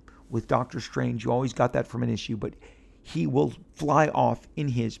wisdom with Doctor Strange. You always got that from an issue, but he will fly off in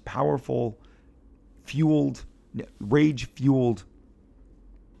his powerful, rage-fueled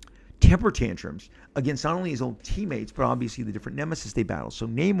temper tantrums against not only his own teammates, but obviously the different nemesis they battle. So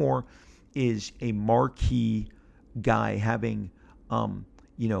Namor is a marquee guy, having,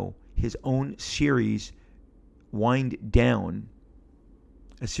 his own series wind down,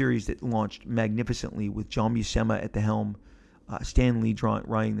 a series that launched magnificently with John Buscema at the helm, Stan Lee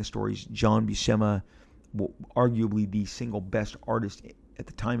writing the stories, John Buscema, arguably the single best artist at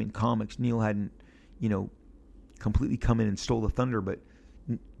the time in comics. Neil hadn't, completely come in and stole the thunder, but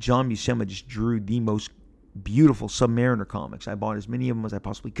John Buscema just drew the most beautiful Submariner comics. I bought as many of them as I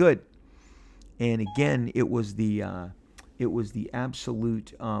possibly could, and again, it was the absolute, it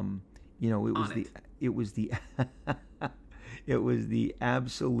was the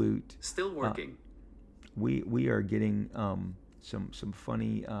absolute. Still working. We are getting some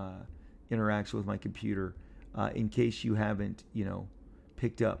funny interaction with my computer. In case you haven't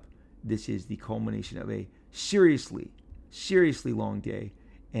picked up, this is the culmination of a seriously long day.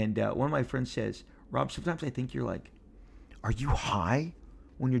 And one of my friends says, Rob, sometimes I think you're like, are you high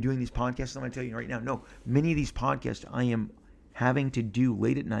when you're doing these podcasts? I'm going to tell you right now, no. Many of these podcasts I am having to do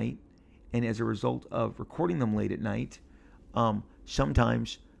late at night, and as a result of recording them late at night,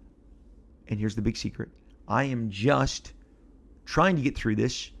 sometimes, and here's the big secret, I am just trying to get through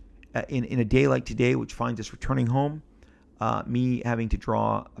this in a day like today, which finds us returning home, me having to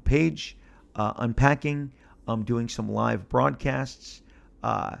draw a page, unpacking, doing some live broadcasts,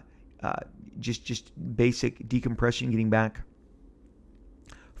 just basic decompression, getting back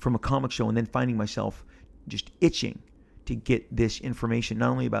from a comic show, and then finding myself just itching to get this information, not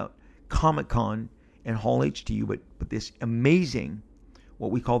only about Comic-Con and Hall H to you, but this amazing,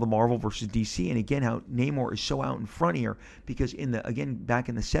 what we call the Marvel versus DC, and again, how Namor is so out in front here, because back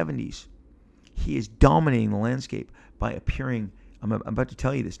in the 70s, he is dominating the landscape by appearing. I'm about to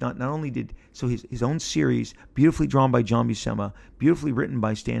tell you this. Not only did his own series, beautifully drawn by John Buscema, beautifully written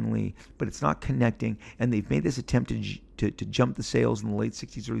by Stan Lee, but it's not connecting. And they've made this attempt to jump the sales in the late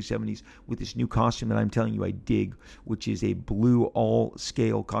 60s, early 70s with this new costume that I'm telling you I dig, which is a blue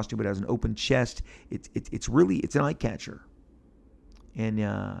all-scale costume, but it has an open chest. It's an eye catcher.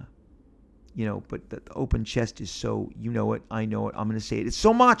 And but the open chest is so, you know it, I know it, I'm going to say it. It's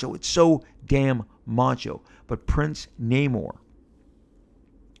so macho. It's so damn macho. But Prince Namor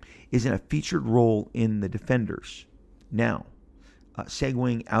is in a featured role in The Defenders. Now,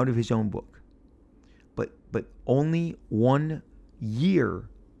 segueing out of his own book. But only 1 year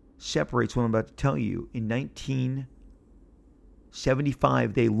separates what I'm about to tell you. In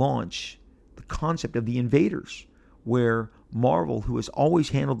 1975, they launch the concept of the Invaders, where Marvel, who has always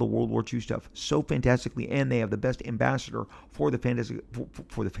handled the World War II stuff so fantastically, and they have the best ambassador for the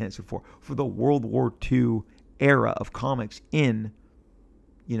World War II era of comics in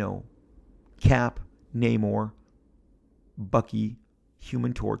Cap, Namor, Bucky,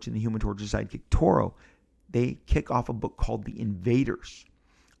 Human Torch, and the Human Torch's sidekick Toro. They kick off a book called The Invaders,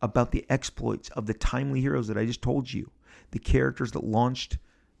 about the exploits of the timely heroes that I just told you, the characters that launched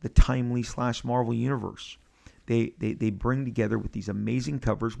the timely / Marvel universe. They bring together with these amazing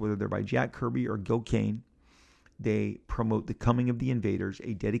covers, whether they're by Jack Kirby or Gil Kane. They promote the coming of the Invaders,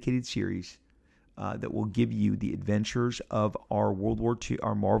 a dedicated series that will give you the adventures of our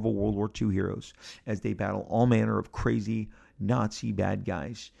Marvel World War II heroes as they battle all manner of crazy Nazi bad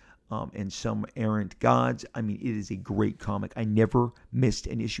guys and some errant gods. I mean, it is a great comic. I never missed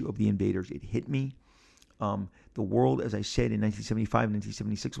an issue of the Invaders. It hit me. The world, as I said, in 1975 and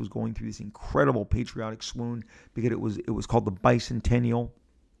 1976 was going through this incredible patriotic swoon because it was called the Bicentennial,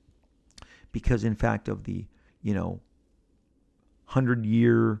 because in fact of the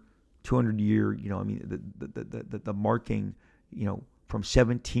 100-year, 200-year, the marking, from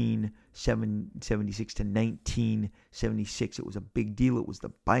 1776 to 1976, it was a big deal. It was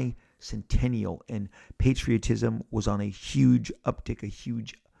the Bicentennial, and patriotism was on a huge uptick, a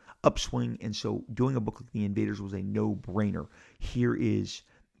huge upswing, and so doing a book like The Invaders was a no-brainer. Here is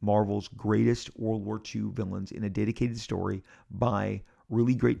Marvel's greatest World War II villains in a dedicated story by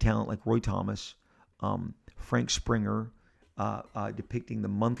really great talent like Roy Thomas, Frank Springer, depicting the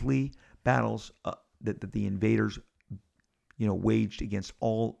monthly battles that the invaders, waged against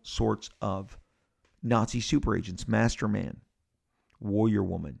all sorts of Nazi super agents, Masterman, Warrior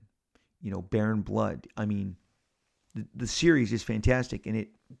Woman, Baron Blood. I mean, the series is fantastic, and it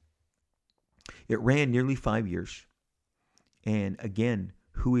ran nearly 5 years. And again,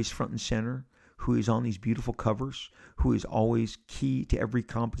 who is front and center, who is on these beautiful covers, who is always key to every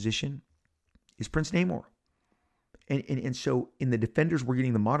composition, is Prince Namor. And so in the Defenders, we're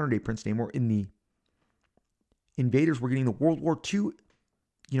getting the modern day Prince Namor. In the Invaders, we're getting the World War II,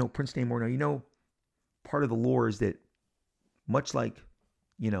 Prince Namor. Now, part of the lore is that much like,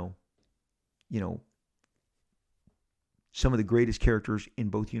 some of the greatest characters in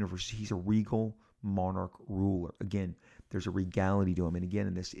both universes, he's a regal monarch ruler. Again, there's a regality to him. And again,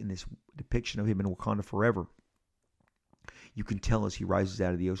 in this depiction of him in Wakanda Forever, You can tell as he rises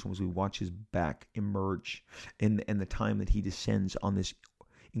out of the ocean, as we watch his back emerge, and the time that he descends on this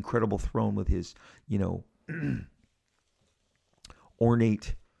incredible throne with his,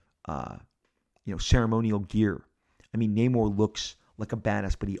 ornate, ceremonial gear. I mean, Namor looks like a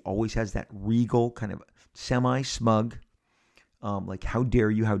badass, but he always has that regal kind of semi-smug, like, how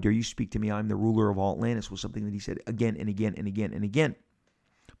dare you speak to me? I'm the ruler of all Atlantis, was something that he said again and again and again and again.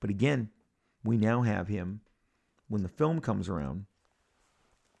 But again, we now have him, when the film comes around,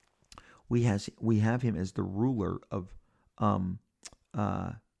 we have him as the ruler of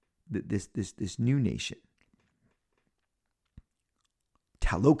this new nation.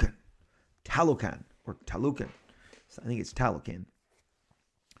 Talokan. Or Talokan. I think it's Talokan.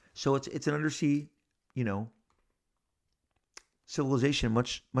 So it's an undersea, civilization,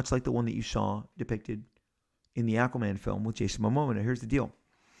 much like the one that you saw depicted in the Aquaman film with Jason Momoa. Now, here's the deal.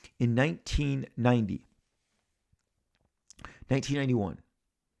 In 1991,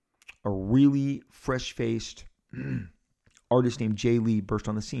 a really fresh-faced artist named Jay Lee burst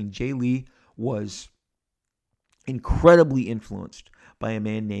on the scene. Jay Lee was incredibly influenced by a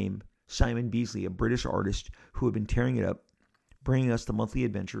man named Simon Beasley, a British artist who had been tearing it up, bringing us the monthly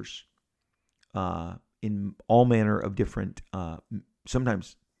adventures in all manner of different,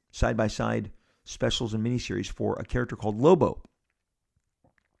 sometimes side-by-side specials and miniseries for a character called Lobo,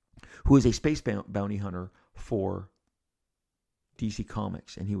 who is a space bounty hunter for DC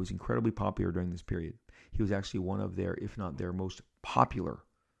Comics, and he was incredibly popular during this period. He was actually one of their, if not their most popular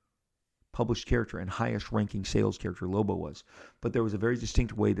published character and highest ranking sales character, Lobo was. But there was a very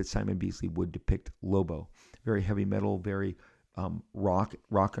distinct way that Simon Beasley would depict Lobo. Very heavy metal, very rock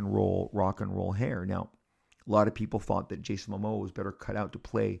and roll hair. Now, a lot of people thought that Jason Momoa was better cut out to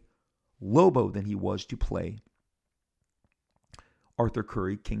play Lobo than he was to play Arthur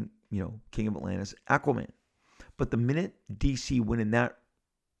Curry, King of Atlantis, Aquaman. But the minute DC went in that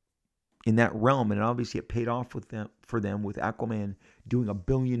realm, and obviously it paid off for them with Aquaman doing $1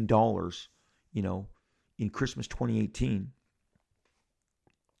 billion, in Christmas 2018.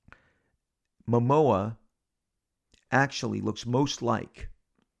 Momoa actually looks most like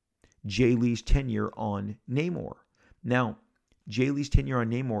Jay Lee's tenure on Namor. Now, Jay Lee's tenure on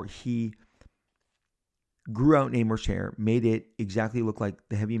Namor, he grew out Namor's hair, made it exactly look like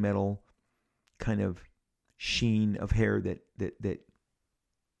the heavy metal kind of sheen of hair that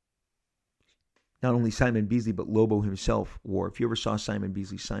not only Simon Beasley, but Lobo himself wore. If you ever saw Simon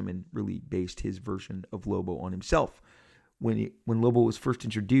Beasley, Simon really based his version of Lobo on himself. When Lobo was first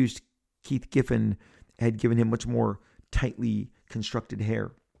introduced, Keith Giffen had given him much more tightly constructed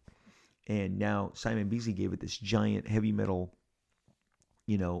hair. And now Simon Beasley gave it this giant heavy metal,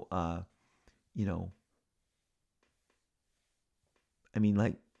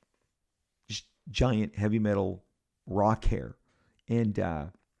 like just giant heavy metal rock hair. And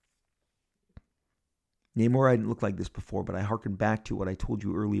Namor hadn't looked like this before, but I harken back to what I told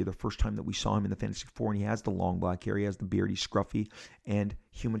you earlier, the first time that we saw him in the Fantastic Four, and he has the long black hair, he has the beard, he's scruffy, and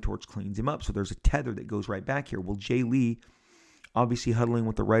Human Torch cleans him up. So there's a tether that goes right back here. Well, Jay Lee, obviously huddling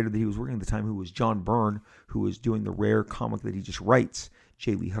with the writer that he was working at the time, who was John Byrne, who was doing the rare comic that he just writes.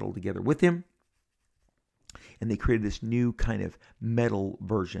 Jay Lee huddled together with him, and they created this new kind of metal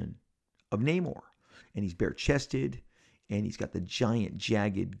version of Namor. And he's bare-chested, and he's got the giant,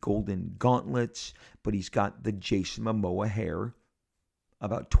 jagged, golden gauntlets, but he's got the Jason Momoa hair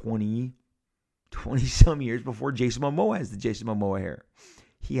about 20-some years before Jason Momoa has the Jason Momoa hair.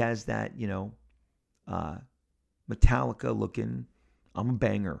 He has that, Metallica looking, I'm a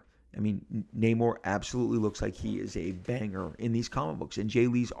banger. I mean, Namor absolutely looks like he is a banger in these comic books. And Jay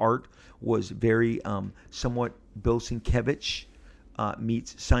Lee's art was very somewhat Bill Sienkiewicz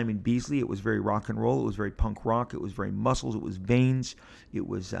meets Simon Beasley. It was very rock and roll. It was very punk rock. It was very muscles. It was veins. It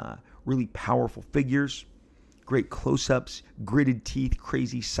was really powerful figures, great close-ups, gritted teeth,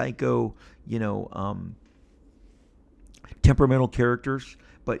 crazy psycho, temperamental characters.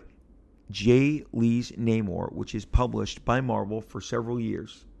 But Jay Lee's Namor, which is published by Marvel for several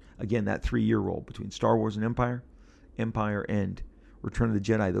years, again, that 3-year roll between Star Wars and Empire and Return of the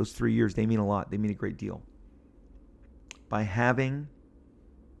Jedi, those 3 years, they mean a lot. They mean a great deal. By having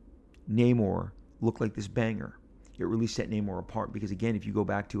Namor look like this banger, it really set Namor apart. Because again, if you go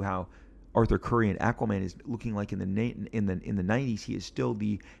back to how Arthur Curry and Aquaman is looking like in the 90s, he is still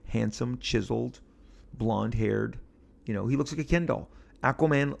the handsome, chiseled, blonde-haired. He looks like a Ken doll.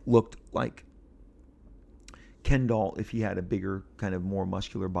 Aquaman looked like Ken doll if he had a bigger, kind of more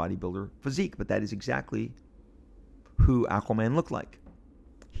muscular bodybuilder physique. But that is exactly who Aquaman looked like.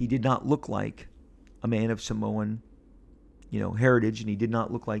 He did not look like a man of Samoan heritage, and he did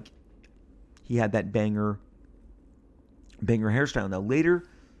not look like he had that banger banger hairstyle. Now, later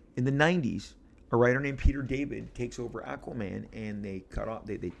in the 90s, a writer named Peter David takes over Aquaman, and they cut off,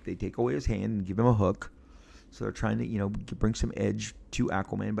 they take away his hand and give him a hook. So they're trying to, bring some edge to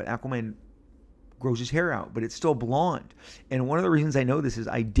Aquaman, but Aquaman grows his hair out, but it's still blonde. And one of the reasons I know this is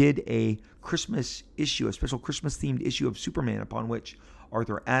I did a Christmas issue, a special Christmas themed issue of Superman, upon which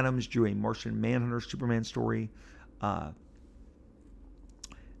Arthur Adams drew a Martian Manhunter Superman story. I'm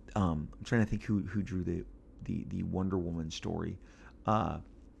trying to think who drew the Wonder Woman story.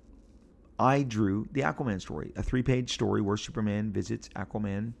 I drew the Aquaman story, a 3-page story where Superman visits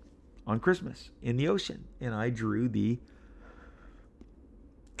Aquaman on Christmas in the ocean. And I drew the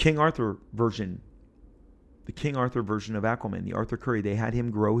King Arthur version of Aquaman, the Arthur Curry. They had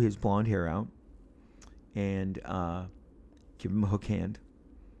him grow his blonde hair out and give him a hook hand.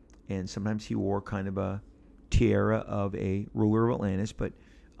 And sometimes he wore kind of a tiara of a ruler of Atlantis. But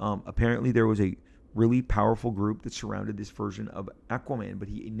apparently there was a really powerful group that surrounded this version of Aquaman. But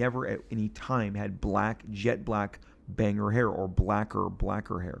he never at any time had jet black banger hair or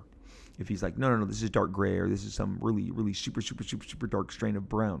blacker hair. If he's like, no, this is dark gray, or this is some really, really super dark strain of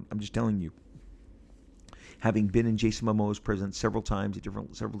brown. I'm just telling you. Having been in Jason Momoa's presence several times at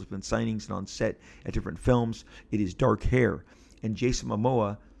several different signings and on set at different films, it is dark hair. And Jason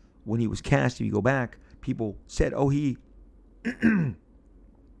Momoa, when he was cast, if you go back, people said, he in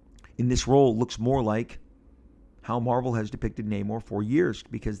this role looks more like how Marvel has depicted Namor for years,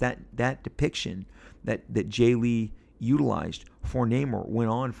 because that depiction that Jay Lee utilized for Namor went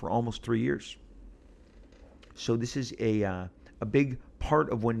on for almost 3 years. So this is a big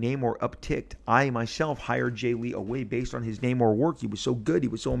part of when Namor upticked. I myself hired Jay Lee away based on his Namor work. He was so good. He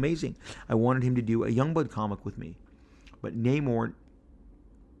was so amazing. I wanted him to do a Youngblood comic with me. But Namor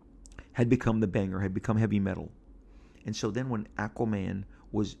had become the banger, had become heavy metal. And so then when Aquaman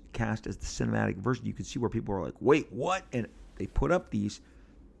was cast as the cinematic version, you could see where people were like, wait, what? And they put up these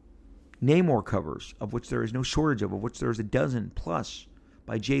Namor covers, of which there is no shortage of which there's a dozen plus,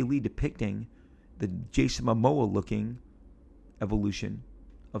 by Jay Lee depicting the Jason Momoa-looking evolution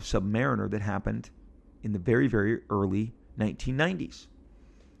of Submariner that happened in the very, very early 1990s.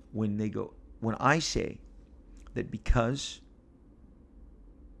 When I say that because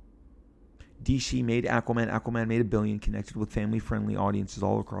DC made Aquaman made $1 billion, connected with family-friendly audiences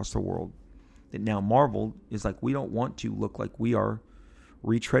all across the world, that now Marvel is like, we don't want to look like we are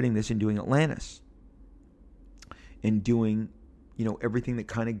retreading this and doing Atlantis and doing, everything that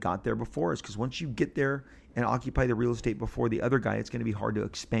kind of got there before us. Because once you get there and occupy the real estate before the other guy, it's going to be hard to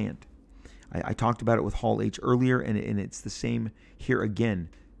expand. I talked about it with Hall H earlier, and it's the same here again.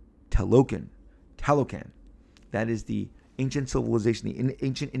 Talokan. That is the ancient civilization, the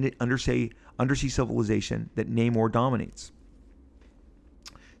ancient undersea civilization that Namor dominates.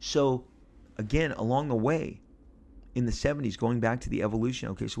 So, again, along the way, in the 70s, going back to the evolution,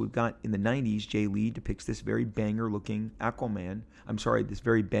 okay, so we've got in the 90s, Jay Lee depicts this very banger-looking this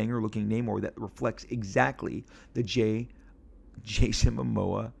very banger-looking Namor that reflects exactly the Jason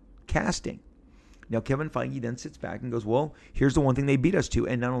Momoa casting. Now, Kevin Feige then sits back and goes, well, here's the one thing they beat us to.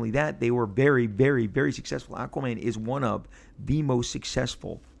 And not only that, they were very, very, very successful. Aquaman is one of the most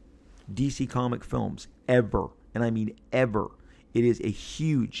successful DC comic films ever. And I mean ever. It is a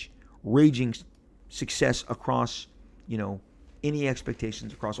huge, raging success across, any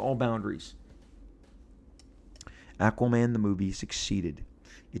expectations, across all boundaries. Aquaman, the movie, succeeded.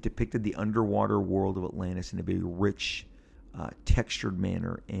 It depicted the underwater world of Atlantis in a very rich, textured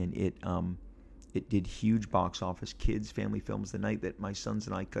manner, and it did huge box office. Kids, family films. The night that my sons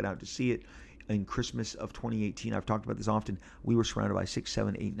and I cut out to see it in Christmas of 2018, I've talked about this often, we were surrounded by 6,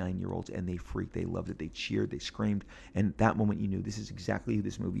 7, 8, 9-year-olds, and they freaked. They loved it. They cheered. They screamed. And at that moment, you knew this is exactly who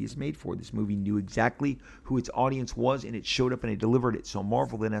this movie is made for. This movie knew exactly who its audience was, and it showed up and it delivered it. So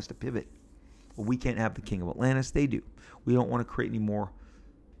Marvel then has to pivot. Well, we can't have the King of Atlantis. They do. We don't want to create any more,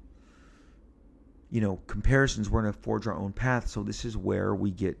 comparisons. We're going to forge our own path. So this is where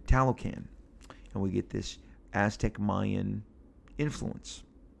we get Talokan, and we get this Aztec Mayan influence.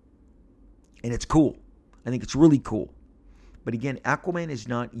 And it's cool. I think it's really cool. But again, Aquaman is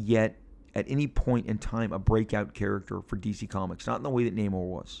not yet at any point in time a breakout character for DC Comics. Not in the way that Namor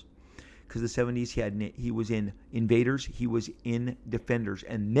was. Because the 70s he was in Invaders, he was in Defenders.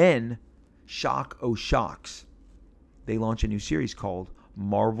 And then, shock oh shocks, they launch a new series called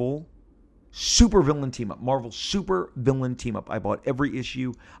Marvel Super Villain Team Up. Marvel Super Villain Team Up. I bought every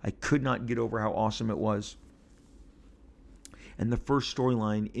issue. I could not get over how awesome it was. And the first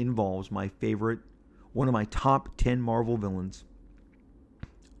storyline involves one of my top 10 Marvel villains.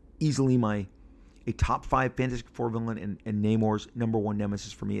 Easily my a top 5 Fantastic Four villain and Namor's number one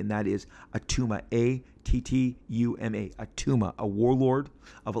nemesis for me, and that is Attuma, Attuma, Attuma, a warlord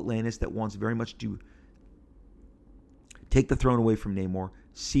of Atlantis that wants very much to take the throne away from Namor,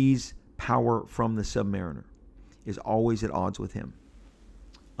 seize power from the Submariner, is always at odds with him.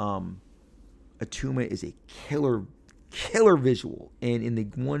 Attuma is a killer visual, and in the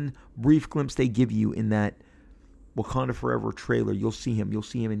one brief glimpse they give you in that Wakanda Forever trailer, you'll see him,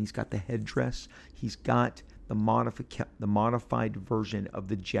 and he's got the headdress. He's got the modified version of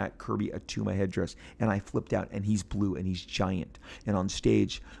the Jack Kirby Attuma headdress, and I flipped out, and he's blue, and he's giant. And on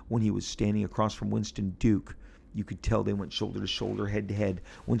stage, when he was standing across from Winston Duke, you could tell they went shoulder to shoulder, head to head.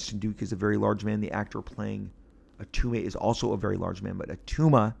 Winston Duke is a very large man. The actor playing Attuma is also a very large man, but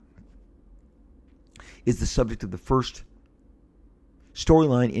Attuma is the subject of the first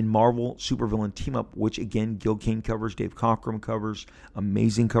storyline in Marvel Supervillain Team Up, which again Gil Kane covers, Dave Cockrum covers,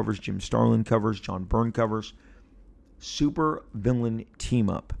 Amazing covers, Jim Starlin covers, John Byrne covers. Supervillain Team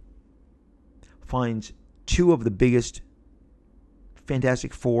Up finds two of the biggest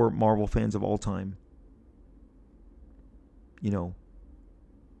Fantastic Four Marvel fans of all time. You know,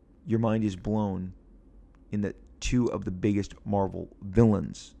 your mind is blown in that two of the biggest Marvel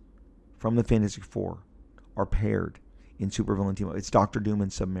villains from the Fantastic Four are paired in Supervillain Team Up. It's Doctor Doom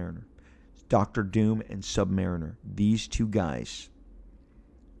and Submariner. Doctor Doom and Submariner. These two guys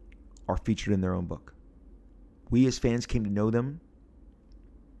are featured in their own book. We as fans came to know them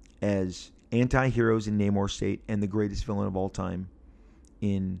as anti-heroes in Namor's state and the greatest villain of all time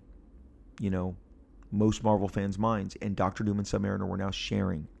in, you know, most Marvel fans' minds. And Doctor Doom and Submariner were now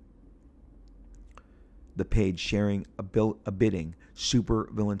sharing the page, sharing a bidding. Super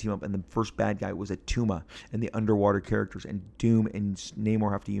villain Team Up, and the first bad guy was Attuma and the underwater characters, and Doom and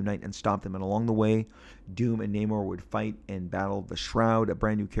Namor have to unite and stop them. And along the way, Doom and Namor would fight and battle the Shroud, a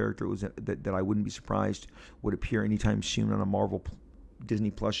brand new character that I wouldn't be surprised would appear anytime soon on a Marvel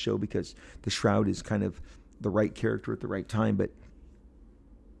Disney Plus show, because the Shroud is kind of the right character at the right time. But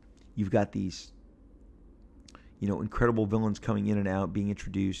you've got these, you know, incredible villains coming in and out, being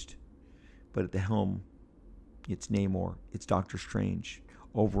introduced, but at the helm, it's Namor, it's Doctor Strange.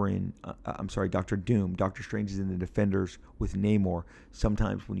 Doctor Doom. Doctor Strange is in the Defenders with Namor.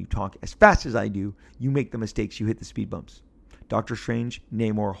 Sometimes when you talk as fast as I do, you make the mistakes, you hit the speed bumps. Doctor Strange,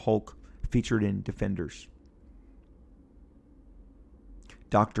 Namor, Hulk, featured in Defenders.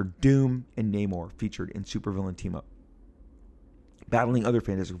 Doctor Doom and Namor featured in Supervillain Team Up, battling other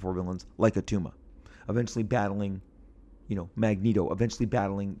Fantastic Four villains like Attuma, eventually battling, you know, Magneto, eventually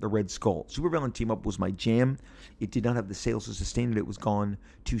battling the Red Skull. Supervillain Team Up was my jam. It did not have the sales to sustain it. It was gone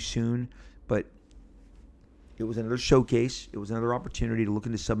too soon, but it was another showcase. It was another opportunity to look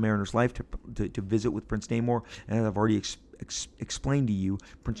into Submariner's life, to visit with Prince Namor. And as I've already explained to you,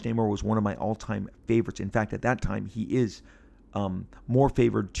 Prince Namor was one of my all-time favorites. In fact, at that time, he is more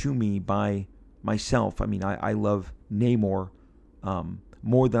favored to me by myself. I mean, I love Namor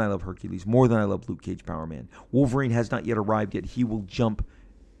more than I love Hercules, more than I love Luke Cage, Power Man. Wolverine has not yet arrived yet. He will jump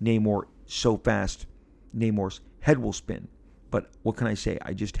Namor so fast, Namor's head will spin. But what can I say?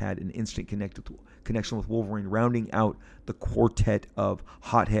 I just had an instant connection with Wolverine, rounding out the quartet of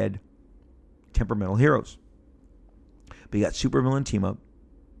hothead, temperamental heroes. But you got Supervillain Team Up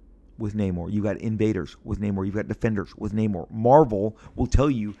with Namor. You got Invaders with Namor. You've got Defenders with Namor. Marvel will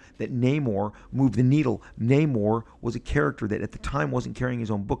tell you that Namor moved the needle. Namor was a character that at the time wasn't carrying his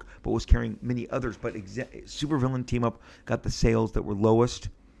own book, but was carrying many others. But Supervillain Team Up got the sales that were lowest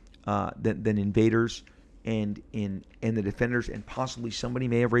than Invaders and the Defenders, and possibly somebody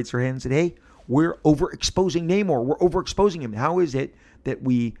may have raised their hand and said, hey, we're overexposing Namor. We're overexposing him. How is it that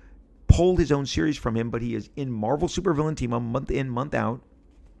we pulled his own series from him, but he is in Marvel Supervillain Team Up month in, month out,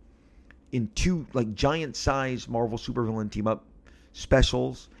 in two like giant size Marvel Supervillain Team Up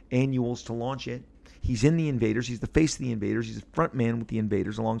specials, annuals to launch it. He's in the Invaders. He's the face of the Invaders. He's a front man with the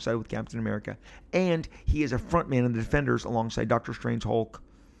Invaders alongside with Captain America. And he is a front man in the Defenders alongside Doctor Strange, Hulk,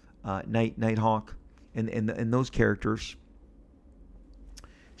 Nighthawk, and those characters.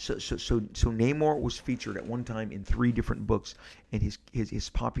 So Namor was featured at one time in 3 different books, and his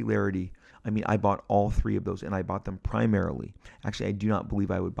popularity, I mean, I bought all 3 of those, and I bought them primarily. Actually, I do not believe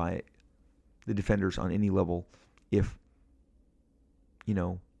I would buy the Defenders on any level if, you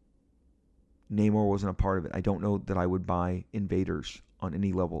know, Namor wasn't a part of it. I don't know that I would buy Invaders on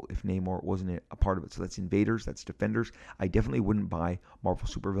any level if Namor wasn't a part of it. So that's Invaders, that's Defenders. I definitely wouldn't buy Marvel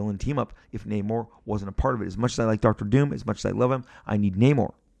Supervillain Team Up if Namor wasn't a part of it. As much as I like Doctor Doom, as much as I love him, I need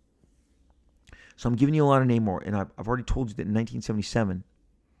Namor. So I'm giving you a lot of Namor, and I've already told you that in 1977,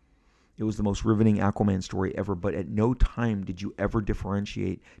 it was the most riveting Aquaman story ever, but at no time did you ever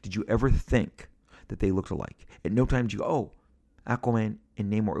differentiate, did you ever think that they looked alike. At no time did you go, oh, Aquaman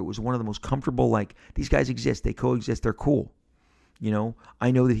and Namor. It was one of the most comfortable, like, these guys exist, they coexist, they're cool.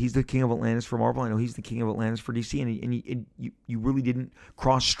 I know that he's the king of Atlantis for Marvel. I know he's the king of Atlantis for DC, and you really didn't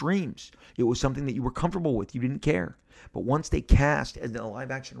cross streams. It was something that you were comfortable with. You didn't care. But once they cast as a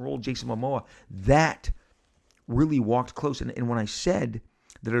live-action role Jason Momoa, that really walked close. And when I said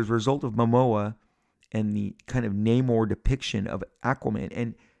that as a result of Momoa and the kind of Namor depiction of Aquaman,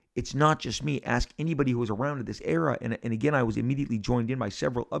 and it's not just me. Ask anybody who was around at this era. And again, I was immediately joined in by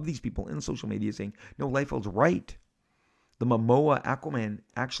several of these people in social media saying, no, Liefeld's right. The Momoa Aquaman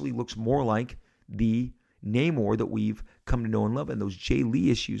actually looks more like the Namor that we've come to know and love. And those Jay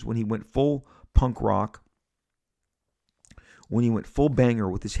Lee issues, when he went full punk rock, when he went full banger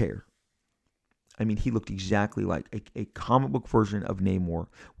with his hair, I mean, he looked exactly like a comic book version of Namor.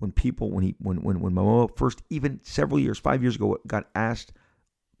 When Momoa first, even several years, 5 years ago, got cast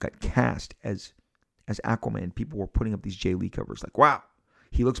as Aquaman, people were putting up these Jay Lee covers like, wow,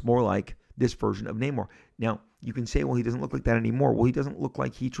 he looks more like this version of Namor. Now, you can say, well, he doesn't look like that anymore. Well, he doesn't look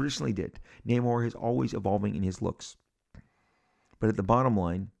like he traditionally did. Namor is always evolving in his looks. But at the bottom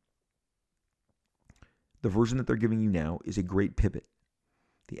line, the version that they're giving you now is a great pivot.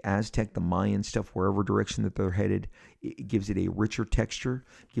 The Aztec, the Mayan stuff, wherever direction that they're headed, it gives it a richer texture,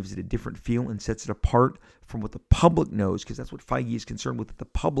 gives it a different feel, and sets it apart from what the public knows, because that's what Feige is concerned with, that the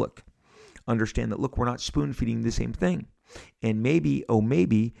public understand that, look, we're not spoon-feeding the same thing. And maybe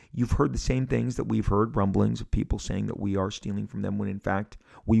you've heard the same things that we've heard, rumblings of people saying that we are stealing from them, when in fact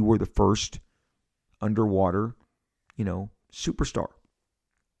we were the first underwater, superstar.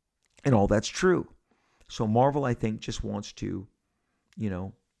 And all that's true. So Marvel, I think, just wants to,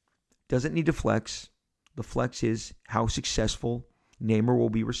 doesn't need to flex. The flex is how successful Namor will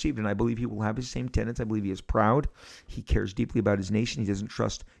be received. And I believe he will have his same tenets. I believe he is proud. He cares deeply about his nation. He doesn't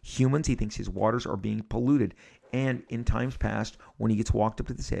trust humans. He thinks his waters are being polluted. And in times past, when he gets walked up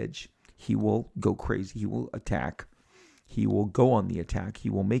to this edge, he will go crazy. He will attack. He will go on the attack. He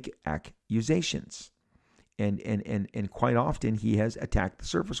will make accusations. And quite often, he has attacked the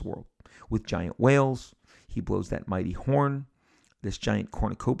surface world with giant whales. He blows that mighty horn, this giant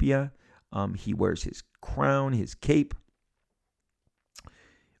cornucopia. He wears his crown, his cape.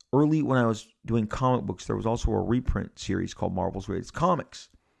 Early when I was doing comic books, there was also a reprint series called Marvel's Greatest Comics.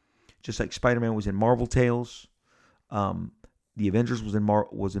 Just like Spider-Man was in Marvel Tales, the Avengers was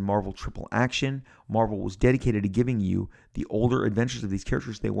in Marvel Triple Action. Marvel was dedicated to giving you the older adventures of these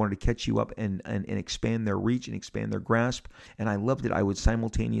characters. They wanted to catch you up and expand their reach and expand their grasp. And I loved it. I would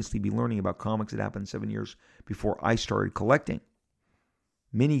simultaneously be learning about comics that happened 7 years before I started collecting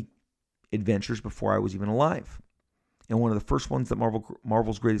many adventures before I was even alive. And one of the first ones that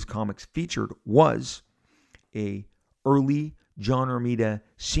Marvel's Greatest Comics featured was a early John Romita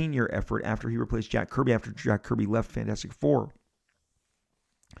Sr. effort after he replaced Jack Kirby, after Jack Kirby left Fantastic Four.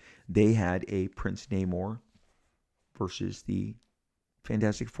 They had a Prince Namor versus the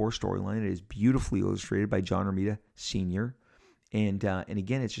Fantastic Four storyline. It is beautifully illustrated by John Romita Sr. And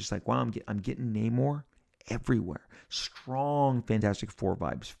again, it's just like, wow, I'm getting Namor everywhere. Strong Fantastic Four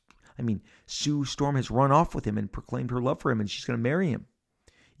vibes. I mean, Sue Storm has run off with him and proclaimed her love for him, and she's going to marry him.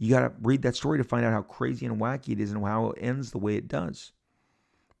 You got to read that story to find out how crazy and wacky it is and how it ends the way it does.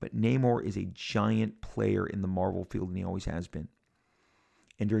 But Namor is a giant player in the Marvel field, and he always has been.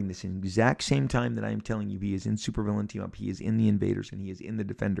 And during this exact same time that I am telling you he is in Supervillain Team Up, he is in the Invaders, and he is in the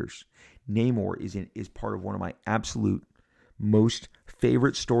Defenders, Namor is part of one of my absolute most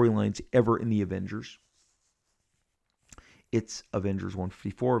favorite storylines ever in the Avengers. It's Avengers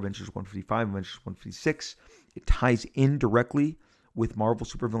 154, Avengers 155, Avengers 156. It ties in directly with Marvel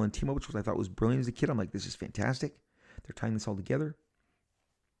Supervillain Team Up, which I thought was brilliant as a kid. I'm like, this is fantastic. They're tying this all together.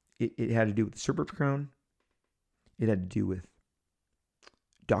 It had to do with the Serpent Crown. It had to do with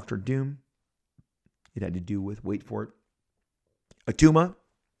Doctor Doom. It had to do with, wait for it, Atuma.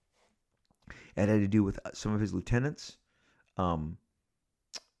 It had to do with some of his lieutenants. A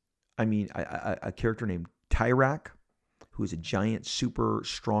character named Tyrak, who is a giant, super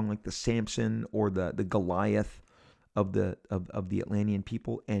strong, like the Samson or the Goliath of the Atlantean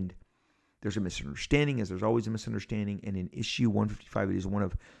people. And there's a misunderstanding, as there's always a misunderstanding. And in issue 155, it is one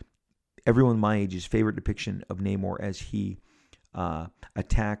of everyone my age's favorite depiction of Namor as he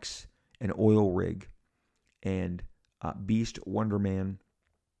attacks an oil rig, and Beast, Wonder Man,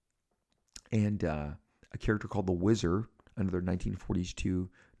 and a character called the Wizard, another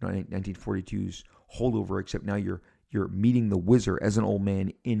 1942's holdover, except now you're meeting the Wizard as an old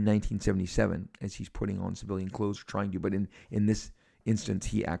man in 1977 as he's putting on civilian clothes or trying to. But in this instance,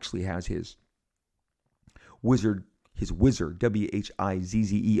 he actually has his Wizard, Wizzer,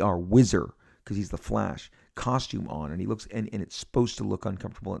 Wizzer, because he's the Flash, costume on, and he looks, and it's supposed to look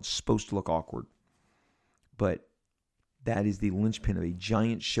uncomfortable, and it's supposed to look awkward. But that is the linchpin of a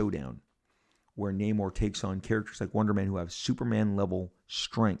giant showdown where Namor takes on characters like Wonder Man who have Superman-level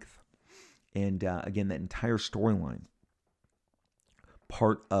strength. And again, that entire storyline,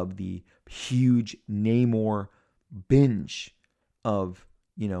 part of the huge Namor binge of,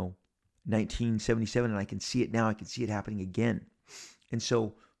 1977, and I can see it now. I can see it happening again. And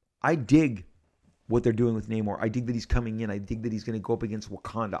so I dig what they're doing with Namor. I dig that he's coming in. I dig that he's going to go up against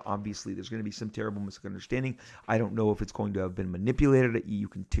Wakanda. Obviously, there's going to be some terrible misunderstanding. I don't know if it's going to have been manipulated. You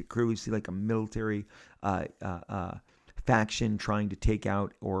can clearly see like a military faction trying to take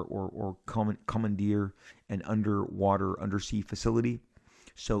out or commandeer an undersea facility.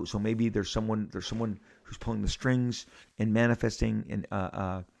 So maybe there's someone who's pulling the strings and manifesting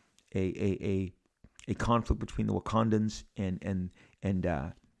a conflict between the Wakandans and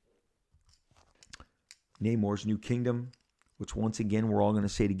Namor's new kingdom, which once again we're all going to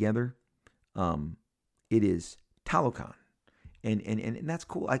say together, it is Talokan, and that's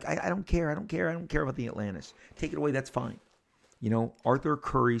cool. I don't care. I don't care about the Atlantis. Take it away. That's fine. Arthur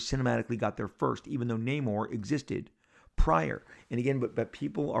Curry cinematically got there first, even though Namor existed prior. And again, but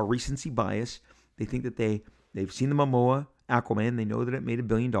people are recency bias. They think that they've seen the Momoa Aquaman. They know that it made $1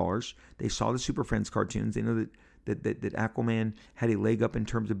 billion. They saw the Super Friends cartoons. They know that Aquaman had a leg up in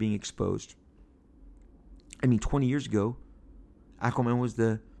terms of being exposed. 20 years ago, Aquaman was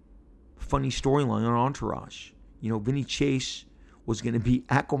the funny storyline on Entourage. Vinny Chase was going to be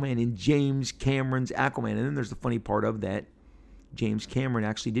Aquaman in James Cameron's Aquaman. And then there's the funny part of that. James Cameron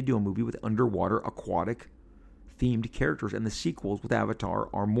actually did do a movie with underwater aquatic themed characters. And the sequels with Avatar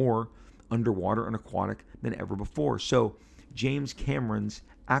are more underwater and aquatic than ever before. So James Cameron's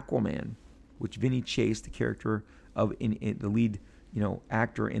Aquaman, which Vinny Chase, the character of in the lead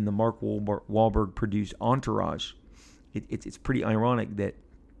actor in the Mark Wahlberg produced Entourage, it's pretty ironic that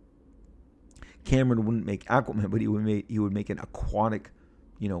Cameron wouldn't make Aquaman, but he would make an aquatic,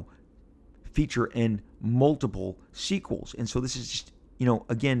 feature and multiple sequels. And so this is just,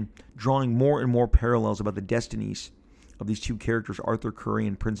 again, drawing more and more parallels about the destinies of these two characters, Arthur Curry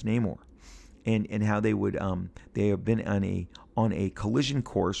and Prince Namor, and how they have been on a collision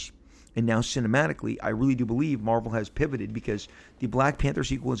course. And now cinematically, I really do believe Marvel has pivoted, because the Black Panther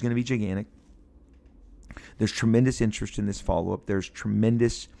sequel is going to be gigantic. There's tremendous interest in this follow-up. There's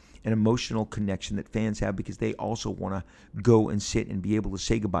tremendous and emotional connection that fans have, because they also want to go and sit and be able to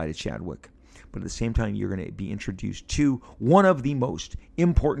say goodbye to Chadwick. But at the same time, you're going to be introduced to one of the most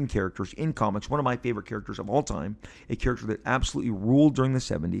important characters in comics, one of my favorite characters of all time, a character that absolutely ruled during the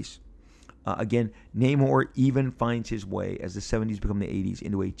 70s. Again, Namor even finds his way, as the 70s become the 80s,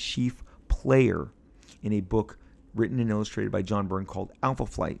 into a chief player in a book written and illustrated by John Byrne called Alpha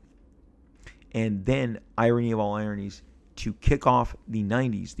Flight. And then, irony of all ironies, to kick off the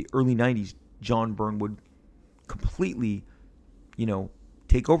 90s, the early 90s, John Byrne would completely,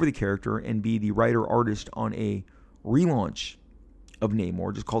 take over the character and be the writer-artist on a relaunch of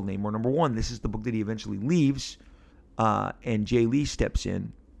Namor, just called Namor #1. This is the book that he eventually leaves, and Jay Lee steps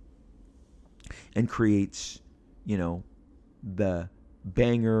in and creates, the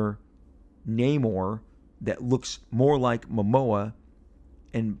banger Namor that looks more like Momoa,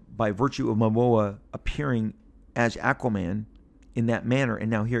 and by virtue of Momoa appearing as Aquaman in that manner. And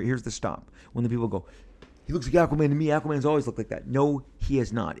now here's the stop. When the people go, he looks like Aquaman to me, Aquaman's always looked like that. No, he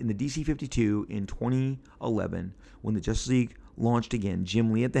has not. In the DC 52 in 2011, when the Justice League launched again,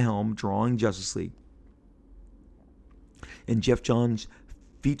 Jim Lee at the helm, drawing Justice League, and Jeff Johns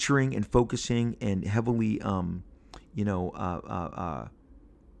featuring and focusing and heavily,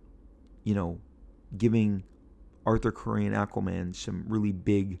 giving Arthur Curry and Aquaman some really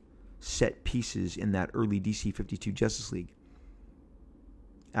big set pieces in that early DC 52 Justice League.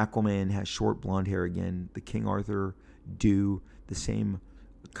 Aquaman has short blonde hair again. The King Arthur do the same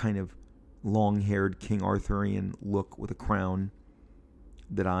kind of long-haired King Arthurian look with a crown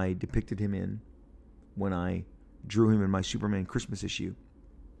that I depicted him in when I drew him in my Superman Christmas issue.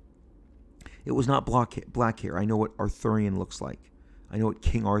 It was not black hair. I know what Arthurian looks like. I know what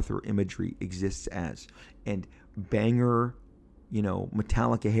King Arthur imagery exists as. And banger,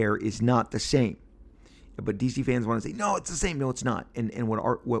 Metallica hair is not the same. But DC fans want to say, no, it's the same. No, it's not. And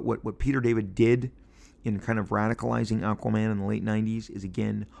what Peter David did in kind of radicalizing Aquaman in the late 90s is,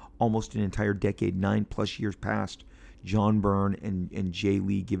 again, almost an entire decade, 9+ years past, John Byrne and Jay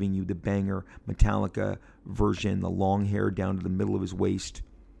Lee giving you the banger Metallica version, the long hair down to the middle of his waist,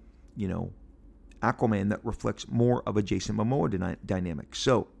 Aquaman that reflects more of a Jason Momoa dynamic.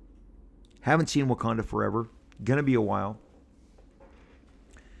 So, haven't seen Wakanda Forever. Gonna be a while.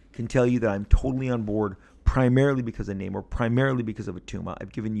 can tell you that I'm totally on board, primarily because of Namor, primarily because of Attuma.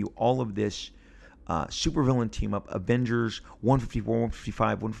 I've given you all of this supervillain team up, Avengers 154,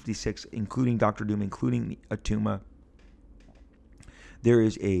 155, 156, including Doctor Doom, including Attuma. There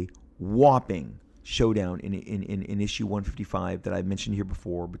is a whopping showdown in issue 155 that I've mentioned here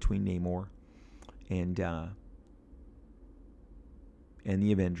before between Namor and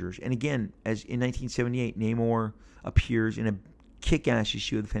the Avengers. And again, as in 1978, Namor appears in a kick-ass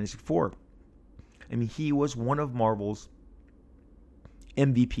issue of the Fantastic Four. I mean, he was one of Marvel's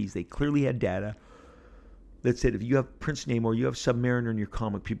MVPs. They clearly had data that said if you have Prince Namor, you have Submariner in your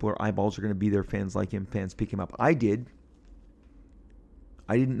comic, eyeballs are going to be there, fans like him, fans pick him up. I did.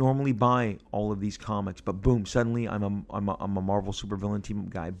 I didn't normally buy all of these comics, but boom, suddenly I'm a Marvel supervillain team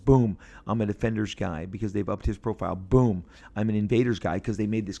guy. Boom, I'm a Defenders guy because they've upped his profile. Boom, I'm an Invaders guy because they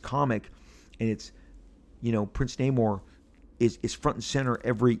made this comic, and it's, Prince Namor is front and center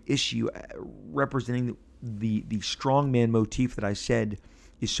every issue, representing the strongman motif that I said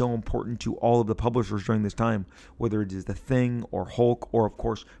is so important to all of the publishers during this time, whether it is The Thing or Hulk or, of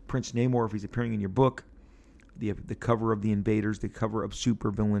course, Prince Namor if he's appearing in your book. The cover of the Invaders, the cover of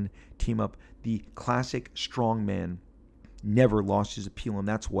Supervillain Team Up, the classic strongman never lost his appeal, and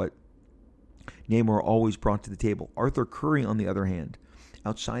that's what Namor always brought to the table. Arthur Curry, on the other hand,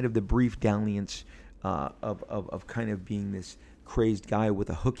 outside of the brief dalliance of kind of being this crazed guy with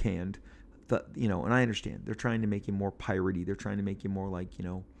a hook hand, and I understand they're trying to make him more piratey. They're trying to make him more like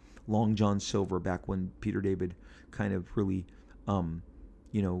Long John Silver back when Peter David kind of really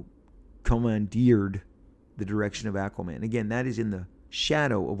commandeered the direction of Aquaman. Again, that is in the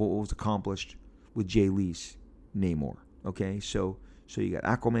shadow of what was accomplished with Jay Lee's Namor. Okay, so you got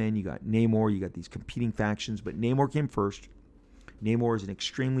Aquaman, you got Namor, you got these competing factions, but Namor came first. Namor is an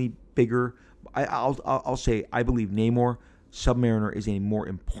extremely bigger. I'll say I believe Namor, Submariner, is a more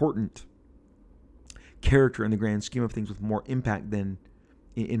important character in the grand scheme of things, with more impact than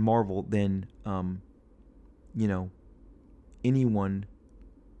in Marvel than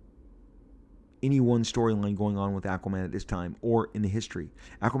any one storyline going on with Aquaman at this time or in the history.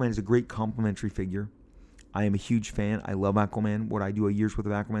 Aquaman is a great complementary figure. I am a huge fan. I love Aquaman. Would I do a year's worth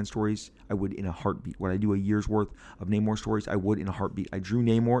of Aquaman stories? I would in a heartbeat. Would I do a year's worth of Namor stories? I would in a heartbeat. I drew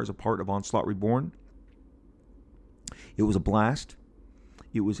Namor as a part of Onslaught Reborn. It was a blast.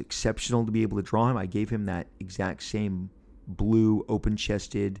 It was exceptional to be able to draw him. I gave him that exact same blue,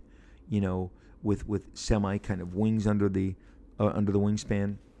 open-chested, with semi kind of wings under the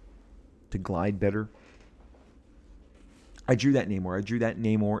wingspan to glide better. I drew that Namor. I drew that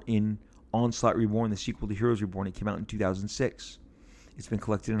Namor in Onslaught Reborn, the sequel to Heroes Reborn. It came out in 2006. It's been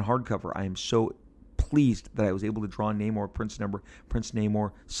collected in hardcover. I am so pleased that I was able to draw Namor, Prince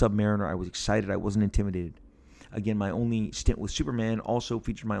Namor, Submariner. I was excited. I wasn't intimidated. Again, my only stint with Superman also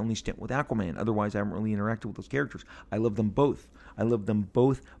featured my only stint with Aquaman. Otherwise, I haven't really interacted with those characters. I love them both.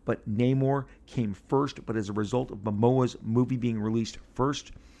 But Namor came first. But as a result of Momoa's movie being released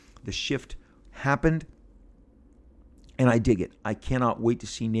first, the shift happened, and I dig it. I cannot wait to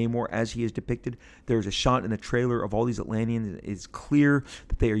see Namor as he is depicted. There's a shot in the trailer of all these Atlanteans. It's clear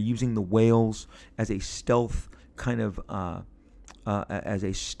that they are using the whales as a stealth kind of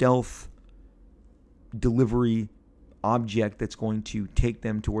delivery object that's going to take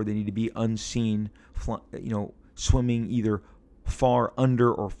them to where they need to be unseen, swimming either far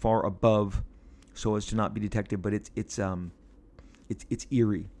under or far above so as to not be detected. But it's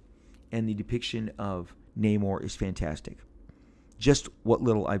eerie. And the depiction of Namor is fantastic. Just what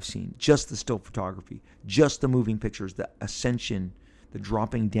little I've seen, just the still photography, just the moving pictures, the ascension, the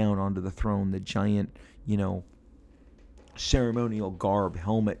dropping down onto the throne, the giant, ceremonial garb,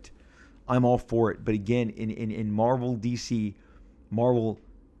 helmet. I'm all for it. But again, in Marvel, DC, Marvel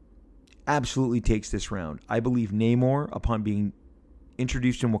absolutely takes this round. I believe Namor, upon being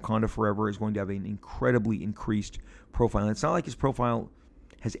introduced in Wakanda Forever, is going to have an incredibly increased profile. And it's not like his profile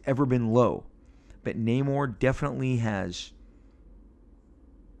has ever been low, but Namor definitely has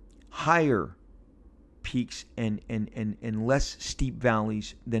higher peaks and less steep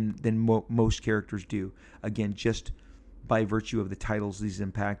valleys than most characters do. Again, just by virtue of the titles he's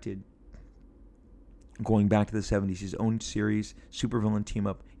impacted. Going back to the 70s, his own series, Supervillain Team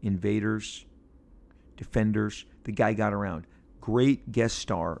Up, Invaders, Defenders, the guy got around. Great guest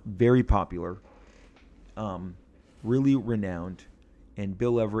star, very popular, really renowned. And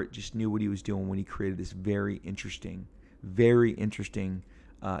Bill Everett just knew what he was doing when he created this very interesting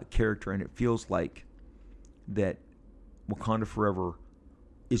character. And it feels like that Wakanda Forever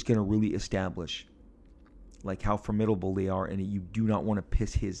is going to really establish like how formidable they are. And you do not want to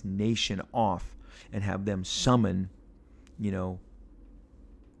piss his nation off and have them summon,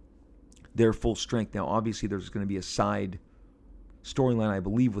 their full strength. Now, obviously, there's going to be a side storyline, I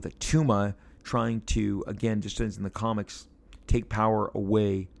believe, with Attuma trying to, again, just as in the comics, take power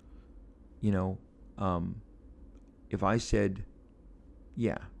away. If I said,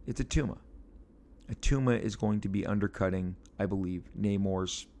 yeah, it's Attuma. Attuma is going to be undercutting, I believe,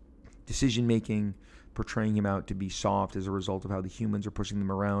 Namor's decision-making, portraying him out to be soft as a result of how the humans are pushing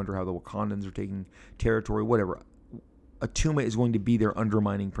them around or how the Wakandans are taking territory, whatever. Attuma is going to be there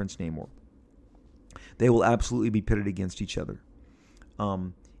undermining Prince Namor. They will absolutely be pitted against each other.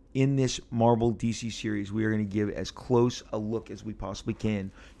 In this Marvel DC series, we are going to give as close a look as we possibly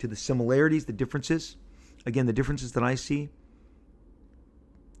can to the similarities, the differences. Again, the differences that I see.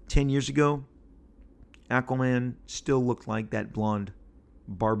 10 years ago, Aquaman still looked like that blonde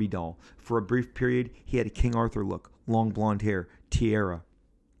Barbie doll. For a brief period, he had a King Arthur look, long blonde hair, tiara.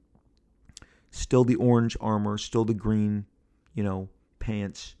 Still the orange armor, still the green,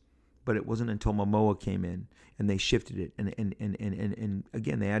 pants. But it wasn't until Momoa came in and they shifted it, and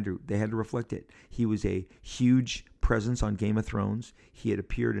again they had to reflect it. He was a huge presence on Game of Thrones. He had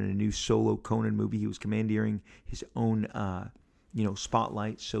appeared in a new solo Conan movie. He was commandeering his own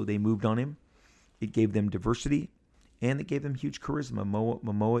spotlight, so they moved on him. It gave them diversity, and it gave them huge charisma.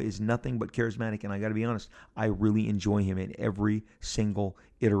 Momoa is nothing but charismatic, and I got to be honest, I really enjoy him in every single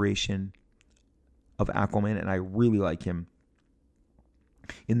iteration of Aquaman, and I really like him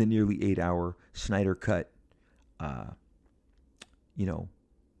in the nearly 8-hour Snyder Cut.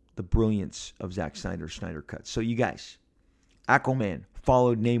 The brilliance of Zack Snyder's Snyder Cut. So you guys, Aquaman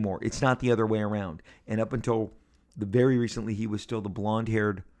followed Namor. It's not the other way around. And up until the very recently, he was still the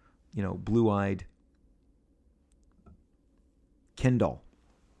blonde-haired, blue-eyed Ken doll.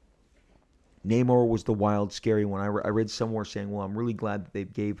 Namor was the wild, scary one. I read somewhere saying, well, I'm really glad that they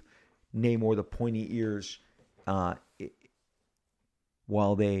gave Namor the pointy ears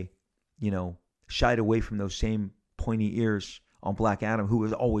while they, shied away from those same pointy ears on Black Adam, who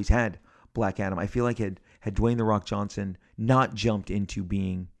has always had Black Adam. I feel like had Dwayne The Rock Johnson not jumped into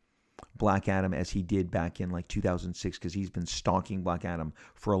being Black Adam as he did back in 2006, because he's been stalking Black Adam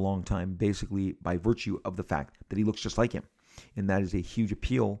for a long time, basically by virtue of the fact that he looks just like him. And that is a huge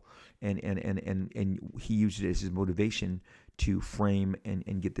appeal, and he used it as his motivation to frame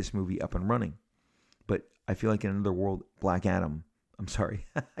and get this movie up and running. But I feel like in another world, Black Adam, I'm sorry,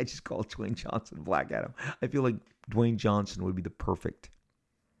 I just called Dwayne Johnson Black Adam. I feel like Dwayne Johnson would be the perfect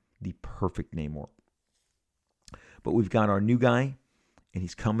Namor. But we've got our new guy, and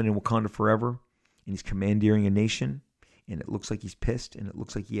he's coming in Wakanda forever, and he's commandeering a nation, and it looks like he's pissed, and it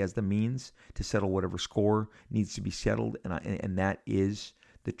looks like he has the means to settle whatever score needs to be settled, and that is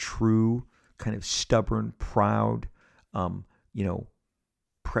the true kind of stubborn, proud,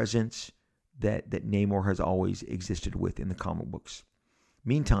 presence that Namor has always existed with in the comic books.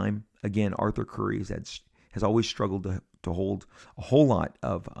 Meantime, again, Arthur Curry has always struggled to hold a whole lot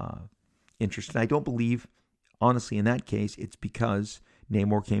of interest, and I don't believe, honestly, in that case, it's because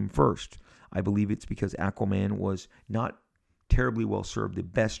Namor came first. I believe it's because Aquaman was not terribly well served. The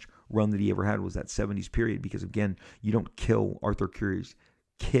best run that he ever had was that 70s period, because, again, you don't kill Arthur Curry's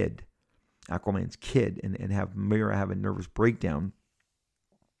kid, Aquaman's kid, and have Mera have a nervous breakdown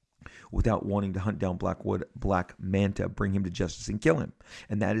without wanting to hunt down Black Manta, bring him to justice, and kill him.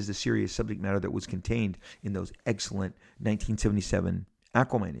 And that is the serious subject matter that was contained in those excellent 1977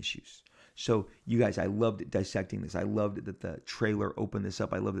 Aquaman issues. So, you guys, I loved dissecting this. I loved that the trailer opened this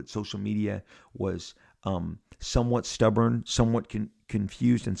up. I love that social media was somewhat stubborn, somewhat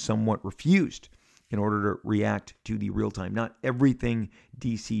confused, and somewhat refused in order to react to the real time. Not everything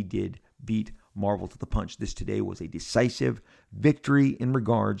DC did beat Marvel to the punch. This today was a decisive victory in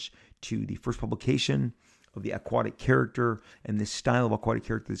regards to the first publication of the aquatic character, and this style of aquatic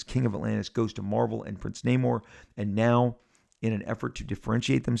character, this King of Atlantis, goes to Marvel and Prince Namor. And now, in an effort to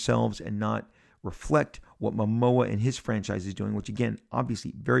differentiate themselves and not reflect what Momoa and his franchise is doing, which, again,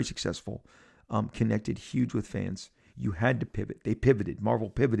 obviously very successful, connected huge with fans, you had to pivot. They pivoted. Marvel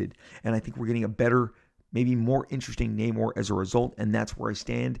pivoted. And I think we're getting a better, maybe more interesting Namor as a result, and that's where I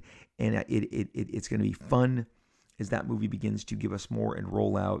stand. And it's going to be fun as that movie begins to give us more and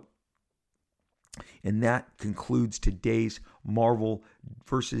roll out. And that concludes today's Marvel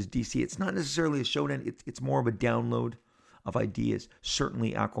versus DC. It's not necessarily a showdown. It's more of a download of ideas.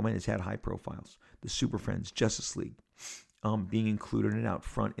 Certainly, Aquaman has had high profiles. The Super Friends, Justice League, being included and out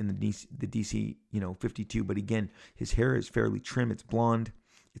front in the DC 52. But again, his hair is fairly trim. It's blonde.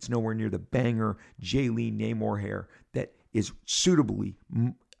 It's nowhere near the banger Jay Lee Namor hair that is suitably,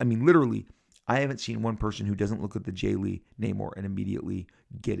 literally, I haven't seen one person who doesn't look at the Jay Lee Namor and immediately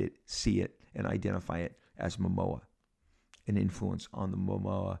get it, see it, and identify it as Momoa. An influence on the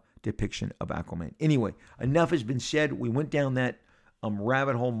Momoa depiction of Aquaman. Anyway, enough has been said. We went down that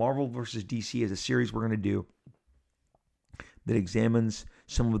rabbit hole. Marvel versus DC is a series we're going to do that examines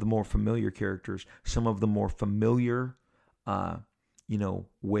some of the more familiar characters, some of the more familiar,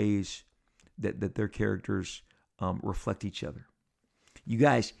 ways that their characters reflect each other. You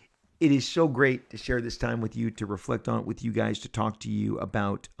guys, it is so great to share this time with you, to reflect on it with you guys, to talk to you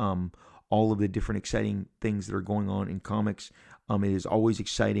about all of the different exciting things that are going on in comics. It is always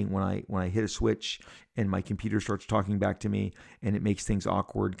exciting when I hit a switch and my computer starts talking back to me, and it makes things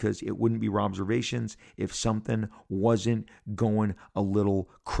awkward, because it wouldn't be Robservations if something wasn't going a little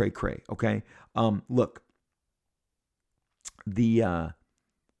cray-cray, okay? Look, the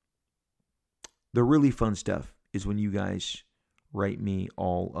really fun stuff is when you guys write me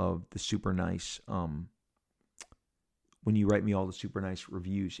all of the super nice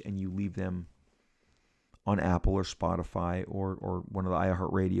reviews, and you leave them on Apple or Spotify or one of the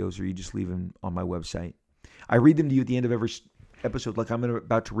iHeartRadios, or you just leave them on my website. I read them to you at the end of every episode, like I'm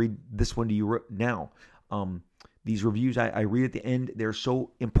about to read this one to you now. These reviews I read at the end. They're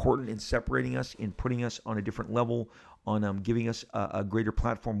so important in separating us, in putting us on a different level, on giving us a greater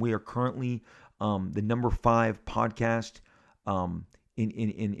platform. We are currently the number 5 podcast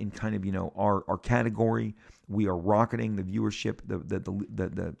in kind of our category. We are rocketing the viewership,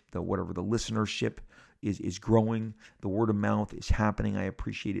 the whatever, the listenership is growing. The word of mouth is happening. I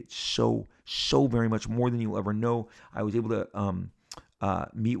appreciate it so very much, more than you'll ever know. I was able to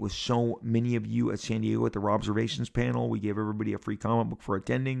meet with so many of you at San Diego at the Robservations panel. We gave everybody a free comic book for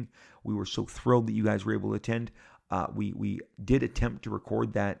attending. We were so thrilled that you guys were able to attend. We did attempt to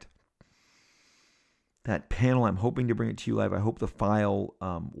record that panel. I'm hoping to bring it to you live. I hope the file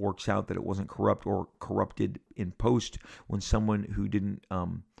works out, that it wasn't corrupted in post when someone who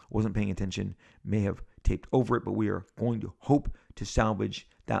wasn't paying attention may have taped over it. But we are going to hope to salvage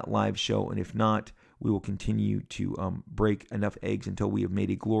that live show, and if not, we will continue to break enough eggs until we have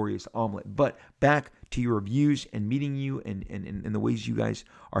made a glorious omelet. But back to your reviews and meeting you and the ways you guys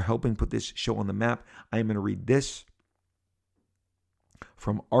are helping put this show on the map. I am going to read this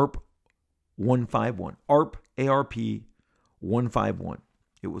from ARP151. ARP, A-R-P 151.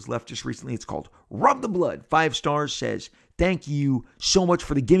 It was left just recently. It's called Rub the Blood. 5 stars, says, thank you so much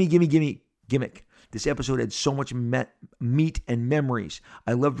for the gimme gimmick. This episode had so much meat and memories.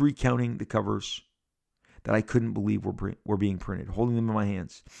 I loved recounting the covers that I couldn't believe were being printed, holding them in my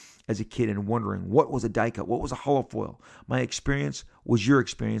hands as a kid and wondering what was a die cut, what was a holofoil. My experience was your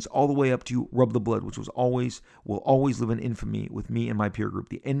experience, all the way up to Rub the Blood, which will always live in infamy with me and my peer group.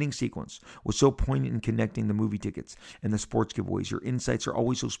 The ending sequence was so poignant in connecting the movie tickets and the sports giveaways. Your insights are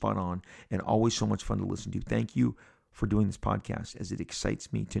always so spot on and always so much fun to listen to. Thank you for doing this podcast, as it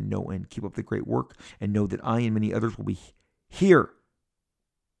excites me to know and keep up the great work, and know that I and many others will be here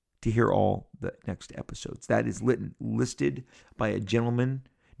to hear all the next episodes. That is listed by a gentleman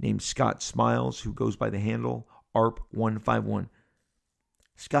named Scott Smiles, who goes by the handle ARP151.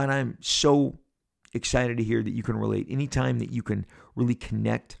 Scott, I'm so excited to hear that you can relate. Anytime that you can really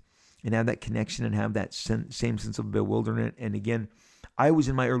connect and have that connection and have that same sense of bewilderment. And again, I was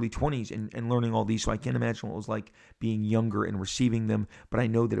in my early 20s and learning all these, so I can't imagine what it was like being younger and receiving them. But I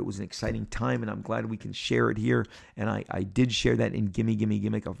know that it was an exciting time, and I'm glad we can share it here. And I did share that in Gimme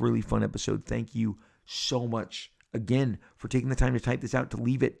Gimmick, a really fun episode. Thank you so much again for taking the time to type this out, to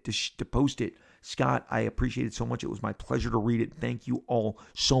leave it, to post it. Scott, I appreciate it so much. It was my pleasure to read it. Thank you all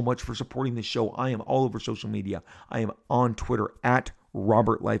so much for supporting this show. I am all over social media. I am on Twitter at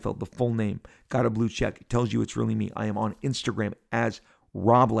Robert Liefeld, the full name. Got a blue check. It tells you it's really me. I am on Instagram as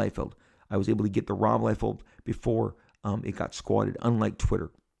Rob Liefeld. I was able to get the Rob Liefeld before it got squatted, unlike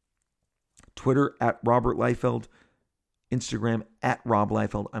Twitter. Twitter at Robert Liefeld. Instagram at Rob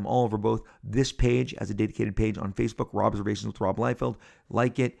Liefeld. I'm all over both. This page as a dedicated page on Facebook, Robservations with Rob Liefeld.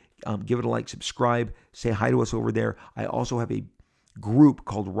 Like it. Give it a like. Subscribe. Say hi to us over there. I also have a group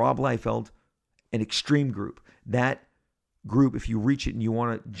called Rob Liefeld, an extreme group. That group, if you reach it and you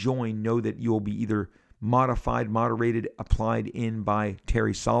want to join, know that you will be either modified, moderated, applied in by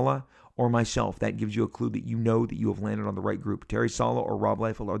Terry Sala or myself. That gives you a clue that you know that you have landed on the right group. Terry Sala or Rob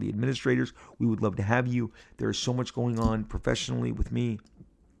Liefeld are the administrators. We would love to have you. There is so much going on professionally with me,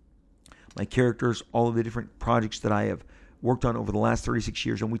 my characters, all of the different projects that I have worked on over the last 36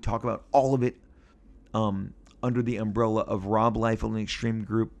 years, and we talk about all of it under the umbrella of Rob Liefeld and Extreme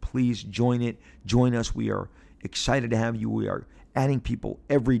Group. Please join it. Join us. We are excited to have you. We are adding people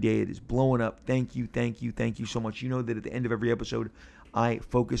every day. It is blowing up. Thank you so much. You know that at the end of every episode, I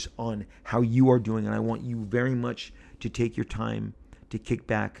focus on how you are doing, and I want you very much to take your time to kick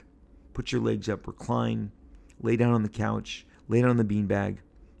back, put your legs up, recline, lay down on the couch, lay down on the beanbag,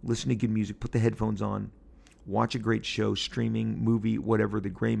 listen to good music, put the headphones on, watch a great show, streaming, movie, whatever, The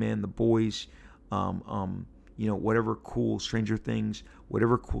Gray Man, The Boys, whatever cool, Stranger Things,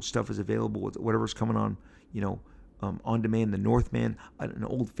 whatever cool stuff is available, whatever's coming on, on demand, The Northman, an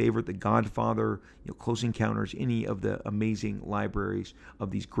old favorite, The Godfather, Close Encounters, any of the amazing libraries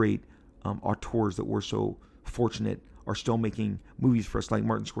of these great auteurs that we're so fortunate are still making movies for us, like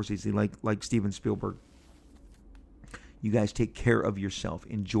Martin Scorsese, like Steven Spielberg. You guys take care of yourself,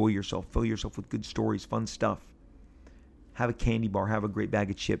 enjoy yourself, fill yourself with good stories, fun stuff. Have a candy bar, have a great bag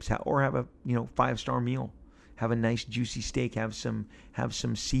of chips, or have a 5-star meal. Have a nice juicy steak, have some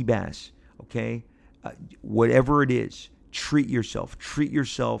sea bass, okay? Whatever it is, treat yourself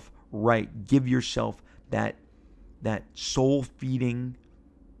right. Give yourself that soul-feeding,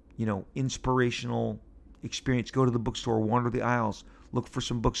 inspirational experience. Go to the bookstore, wander the aisles, look for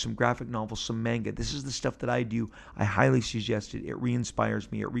some books, some graphic novels, some manga. This is the stuff that I do. I highly suggest it. It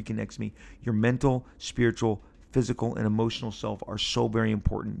re-inspires me. It reconnects me. Your mental, spiritual, physical, and emotional self are so very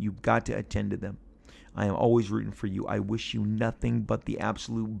important. You've got to attend to them. I am always rooting for you. I wish you nothing but the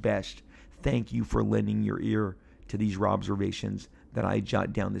absolute best. Thank you for lending your ear to these Robservations that I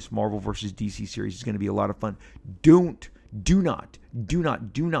jot down. This Marvel vs. DC series is going to be a lot of fun. Do not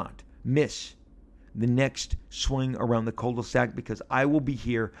miss the next swing around the cul-de-sac, because I will be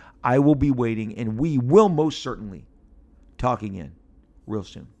here, I will be waiting, and we will most certainly talk again real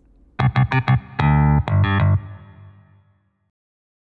soon.